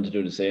not willing to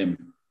do the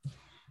same,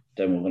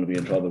 then we're going to be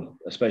in trouble.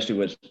 Especially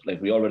with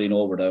we already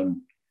know we're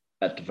down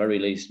at the very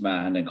least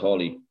Mahan and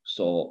Cawley.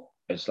 So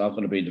it's not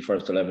going to be the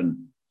first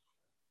 11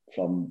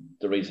 from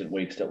the recent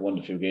weeks that won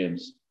the 2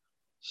 games.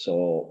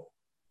 So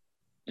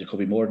there could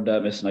be more than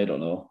that missing. I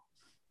don't know.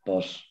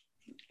 But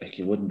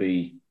you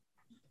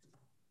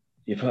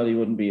probably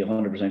wouldn't be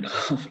 100%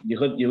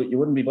 confident. You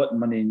wouldn't be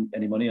putting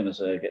any money on us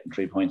getting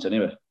 3 points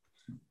anyway.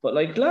 But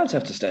lads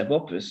have to step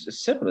up. It's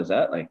as simple as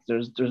that.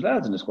 There's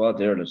lads in the squad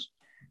there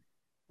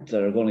that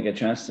that are going to get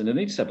chances, and they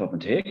need to step up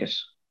and take it.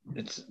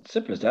 It's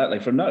simple as that.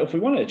 Like for now, if we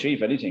want to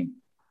achieve anything,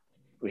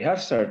 we have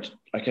to start.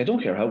 Like I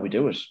don't care how we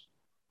do it.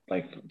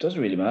 Like it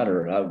doesn't really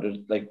matter how.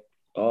 Like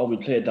we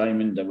play a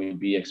diamond and we'll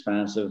be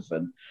expansive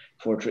and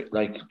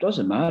like it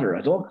doesn't matter.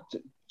 I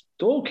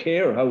don't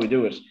care how we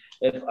do it.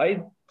 If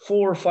I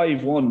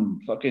 4-5-1,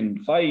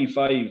 fucking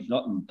 5-5,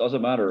 nothing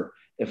doesn't matter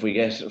if we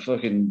get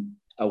fucking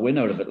a win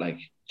out of it. Like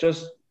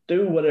just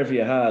do whatever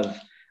you have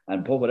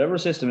and put whatever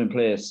system in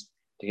place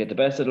to get the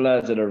best of the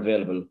lads that are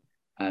available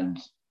and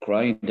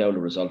grind out a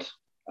result.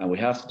 And we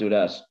have to do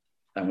that.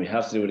 And we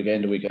have to do it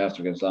again the week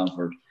after against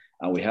Longford.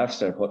 And we have to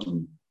start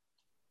putting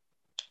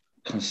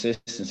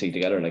consistency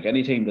together. Like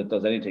any team that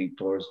does anything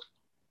towards,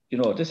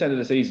 at this end of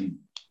the season,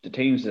 the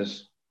teams that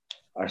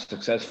are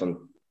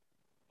successful,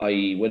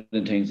 i.e.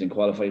 winning things and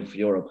qualifying for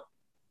Europe,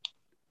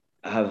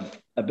 have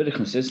a bit of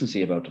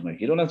consistency about them.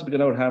 Like you don't have to be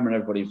going out hammering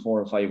everybody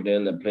 4 or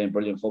 5-0 and playing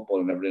brilliant football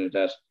and everything like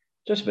that.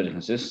 Just a bit of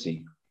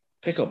consistency.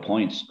 Pick up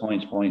points.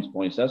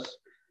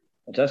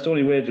 That's the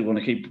only way they're going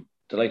to keep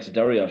the likes of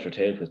Derry off your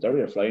tail, because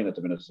Derry are flying at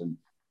the minute, and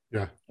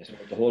yeah,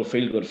 the whole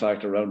feel-good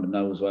factor around them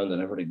now as well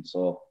and everything.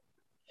 So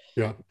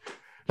yeah,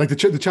 like the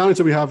challenge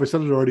that we have, I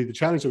said it already. The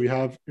challenge that we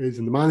have is,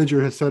 and the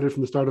manager has said it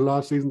from the start of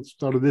last season,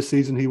 start of this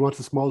season. He wants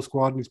a small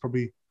squad, and he's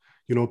probably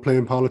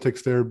playing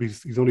politics there.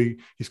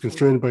 He's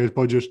constrained by his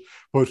budget,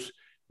 but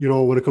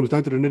when it comes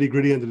down to the nitty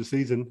gritty end of the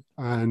season,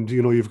 and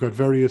you've got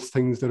various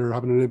things that are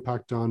having an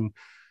impact on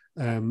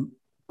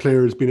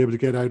players being able to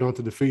get out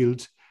onto the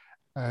field.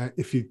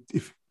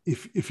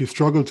 If you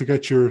struggle to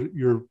get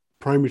your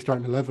primary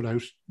starting 11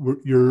 out,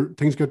 your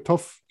things get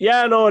tough.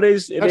 Yeah, no, it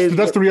is.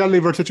 That's the reality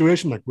of our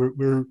situation. Like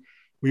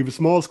we have a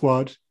small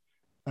squad.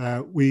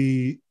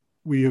 We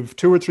have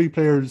 2 or 3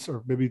 players,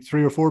 or maybe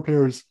 3 or 4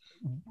 players,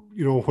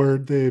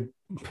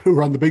 who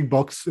are on the big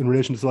bucks in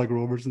relation to Sligo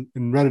Rovers,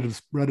 in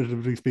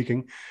relatively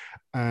speaking,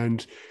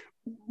 and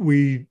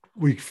we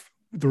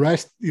the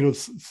rest,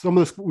 some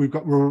of this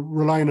we're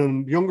relying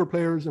on younger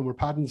players, and we're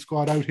padding the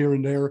squad out here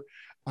and there.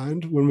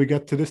 And when we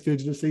get to this stage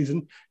of the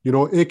season,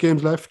 8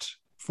 games left,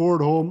 4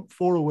 at home,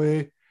 4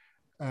 away.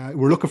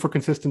 We're looking for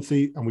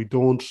consistency, and we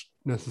don't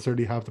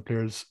necessarily have the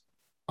players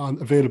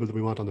available that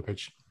we want on the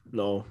pitch.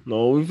 No,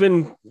 we've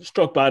been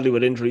struck badly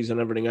with injuries and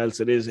everything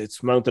else.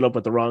 It's mounting up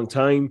at the wrong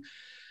time.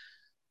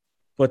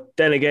 But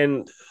then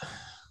again,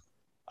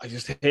 I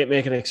just hate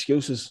making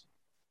excuses.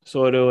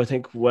 So I do. I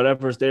think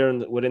whatever's there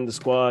within the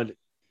squad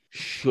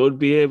should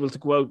be able to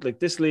go out. Like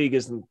this league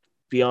isn't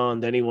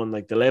beyond anyone.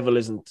 Like the level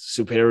isn't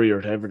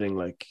superior to everything.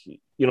 Like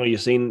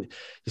you've seen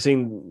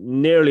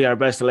nearly our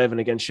best 11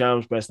 against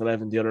Shaun's best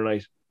 11 the other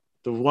night.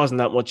 There wasn't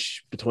that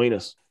much between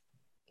us,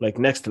 like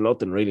next to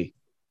nothing really.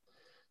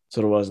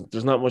 So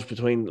there's not much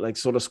between. Like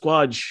so, the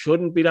squad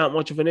shouldn't be that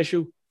much of an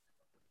issue,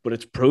 but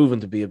it's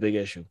proven to be a big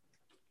issue,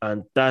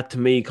 and that to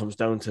me comes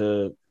down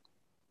to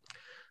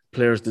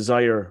players'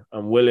 desire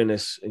and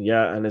willingness,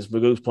 and as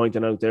Magoo's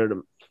pointing out there,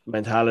 the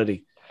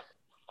mentality.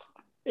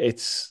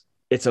 It's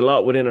a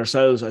lot within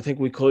ourselves. I think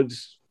we could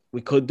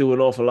do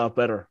an awful lot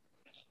better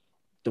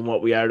than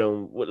what we are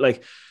doing.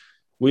 Like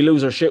we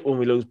lose our shit when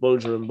we lose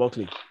Bulger and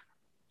Buckley.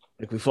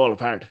 Like we fall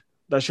apart.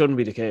 That shouldn't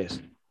be the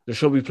case. There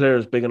should be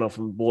players big enough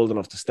and bold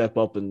enough to step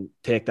up and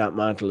take that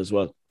mantle as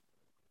well.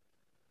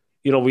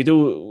 We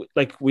do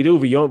have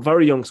a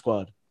very young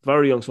squad,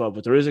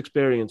 but there is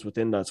experience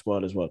within that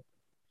squad as well.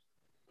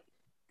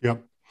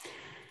 Yep.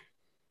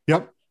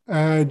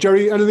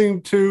 Gerry,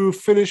 anything to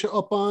finish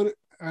up on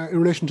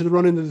in relation to the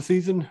run into the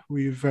season?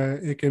 We've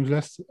 8 games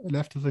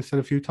left, as I said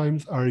a few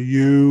times. Are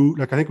you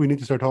I think we need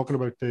to start talking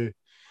about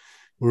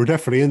we're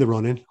definitely in the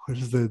run in, which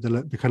is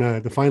the kind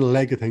of the final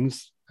leg of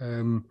things.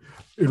 In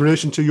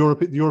relation to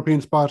the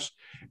European spot,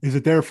 is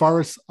it there for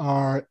us,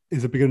 or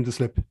is it beginning to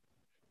slip?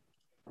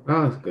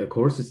 Of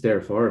course it's there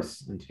for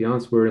us. And to be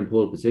honest, we're in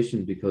pole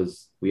position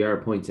because we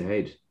are points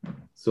ahead.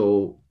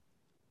 So,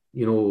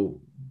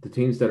 the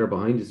teams that are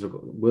behind us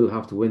will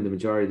have to win the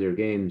majority of their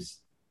games.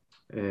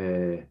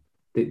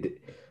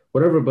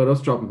 Whatever about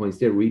us dropping points,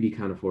 they really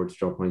can't afford to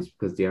drop points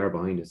because they are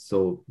behind us.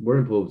 So we're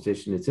in pole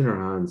position. It's in our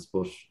hands,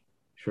 but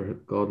sure,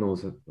 God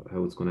knows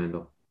how it's going to end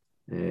up.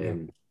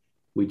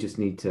 We just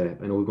need to,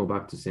 I know we're going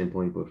back to the same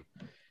point, but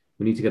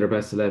we need to get our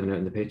best 11 out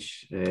on the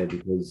pitch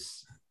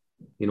because,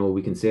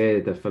 we can say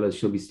that fellas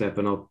should be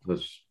stepping up, but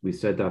we've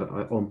said that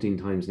umpteen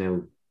times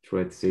now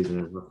throughout the season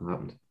and nothing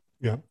happened.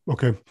 Yeah,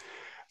 okay.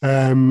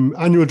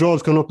 Annual draw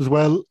has gone up as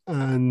well,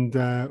 and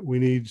we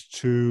need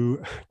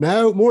to,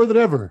 now more than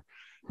ever,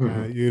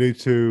 you need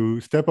to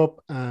step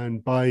up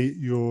and buy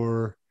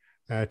your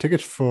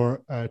ticket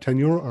for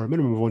 €10, or a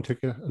minimum of 1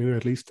 ticket, anyway,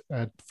 at least,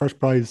 at first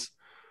prize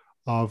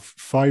of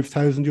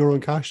 €5,000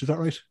 in cash. Is that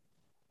right?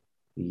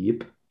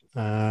 Yep.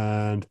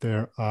 And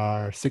there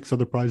are 6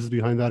 other prizes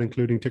behind that,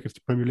 including tickets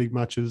to Premier League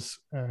matches,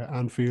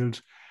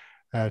 Anfield,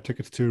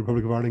 tickets to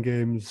Republic of Ireland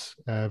games,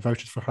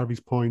 vouchers for Harvey's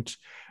Point,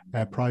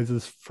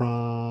 prizes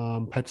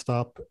from Pet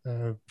Stop,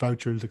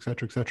 vouchers,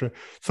 etc., etc.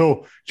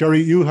 So,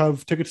 Gerry, you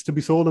have tickets to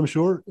be sold, I'm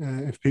sure.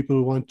 If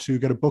people want to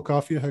get a book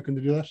off you, how can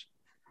they do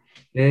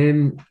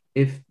that?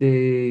 if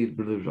they,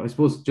 I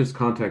suppose, just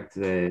contact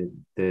the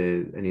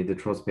any of the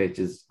trust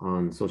pages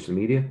on social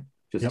media,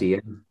 just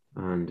DM,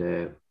 and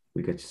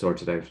we'll get you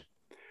sorted out.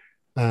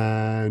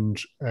 And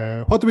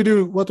what did we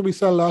do? What did we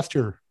sell last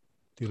year?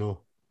 Do you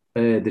know?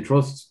 The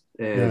trust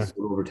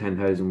sold over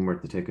 10,000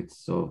 worth of tickets.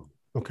 So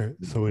okay,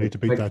 so we need to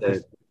beat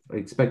that. I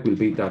expect we'll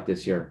beat that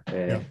this year.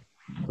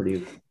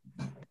 Pretty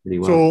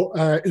well. So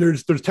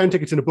there's 10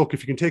 tickets in a book.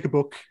 If you can take a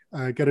book,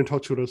 get in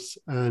touch with us.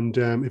 And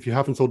if you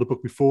haven't sold a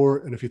book before,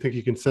 and if you think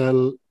you can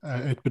sell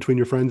it between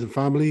your friends and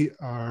family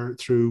or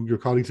through your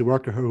colleagues at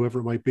work or whoever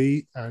it might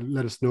be,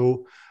 let us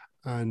know.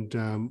 And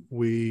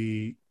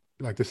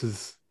this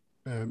is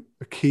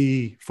a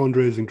key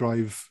fundraising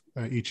drive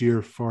each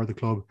year for the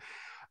club.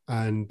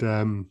 And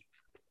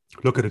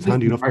look at it's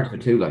handy enough. Part of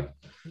it too, like.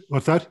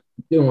 What's that?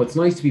 It's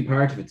nice to be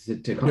part of it to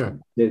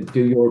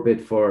do your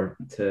bit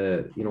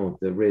to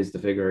raise the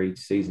figure each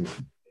season.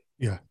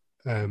 Yeah.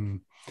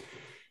 And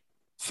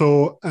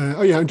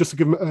just to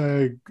give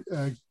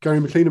Gary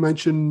McLean a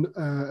mention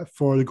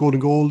for the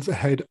golden goals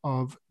ahead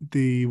of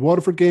the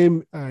Waterford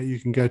game, you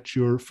can get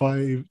your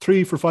 3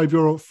 for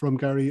 €5 from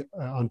Gary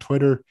on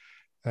Twitter,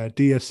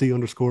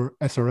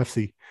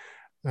 DSC_SRFC,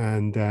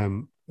 and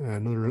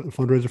another little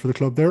fundraiser for the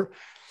club there.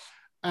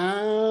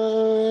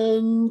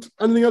 And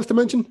anything else to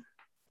mention?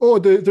 Oh,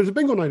 there's a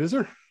bingo night, is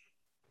there?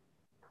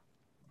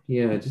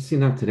 Yeah, I just seen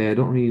that today. I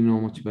don't really know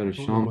much about it,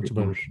 Shaun.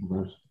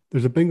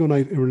 There's a bingo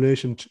night in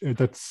relation to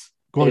that's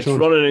going. It's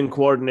running in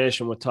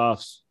coordination with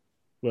Toffs,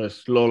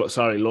 with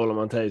Lola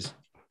Montez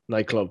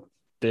nightclub.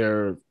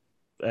 They're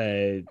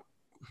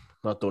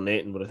not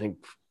donating, but I think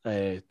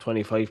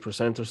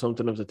 25% or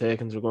something of the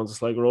takings are going to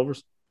Sligo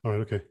Rovers. All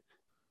right, okay.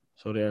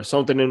 So there's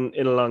something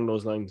in along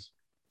those lines.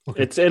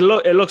 Okay. It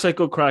looks like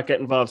good crack. Get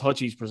involved.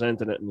 Hutchie's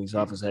presenting it, and he's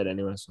off his head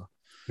anyway. So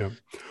yeah.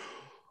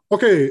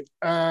 Okay.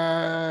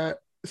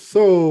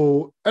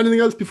 So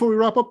anything else before we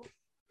wrap up?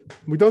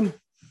 We done?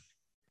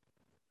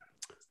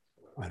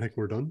 I think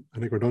we're done.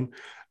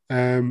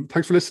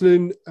 Thanks for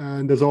listening.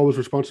 And as always,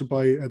 we're sponsored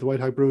by the White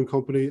Hag Brewing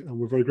Company, and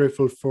we're very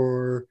grateful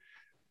for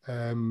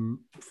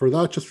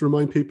that. Just to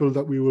remind people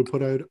that we will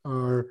put out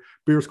our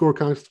beer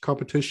scorecast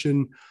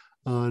competition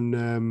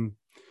on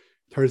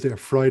Thursday or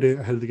Friday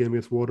ahead of the game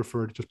against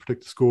Waterford. Just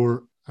predict the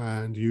score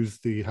and use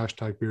the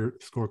hashtag beer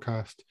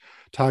scorecast.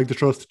 Tag the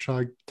trust,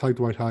 tag the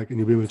White Hag, and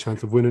you'll be with a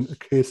chance of winning a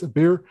case of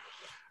beer.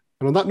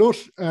 And on that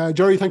note,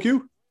 Gerry, thank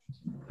you.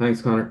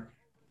 Thanks, Conor.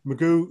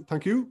 Magoo,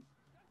 thank you.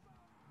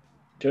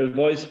 Cheers,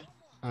 boys.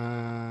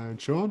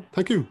 And Shaun,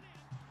 thank you.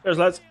 Cheers,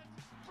 lads.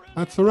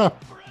 That's a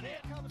wrap.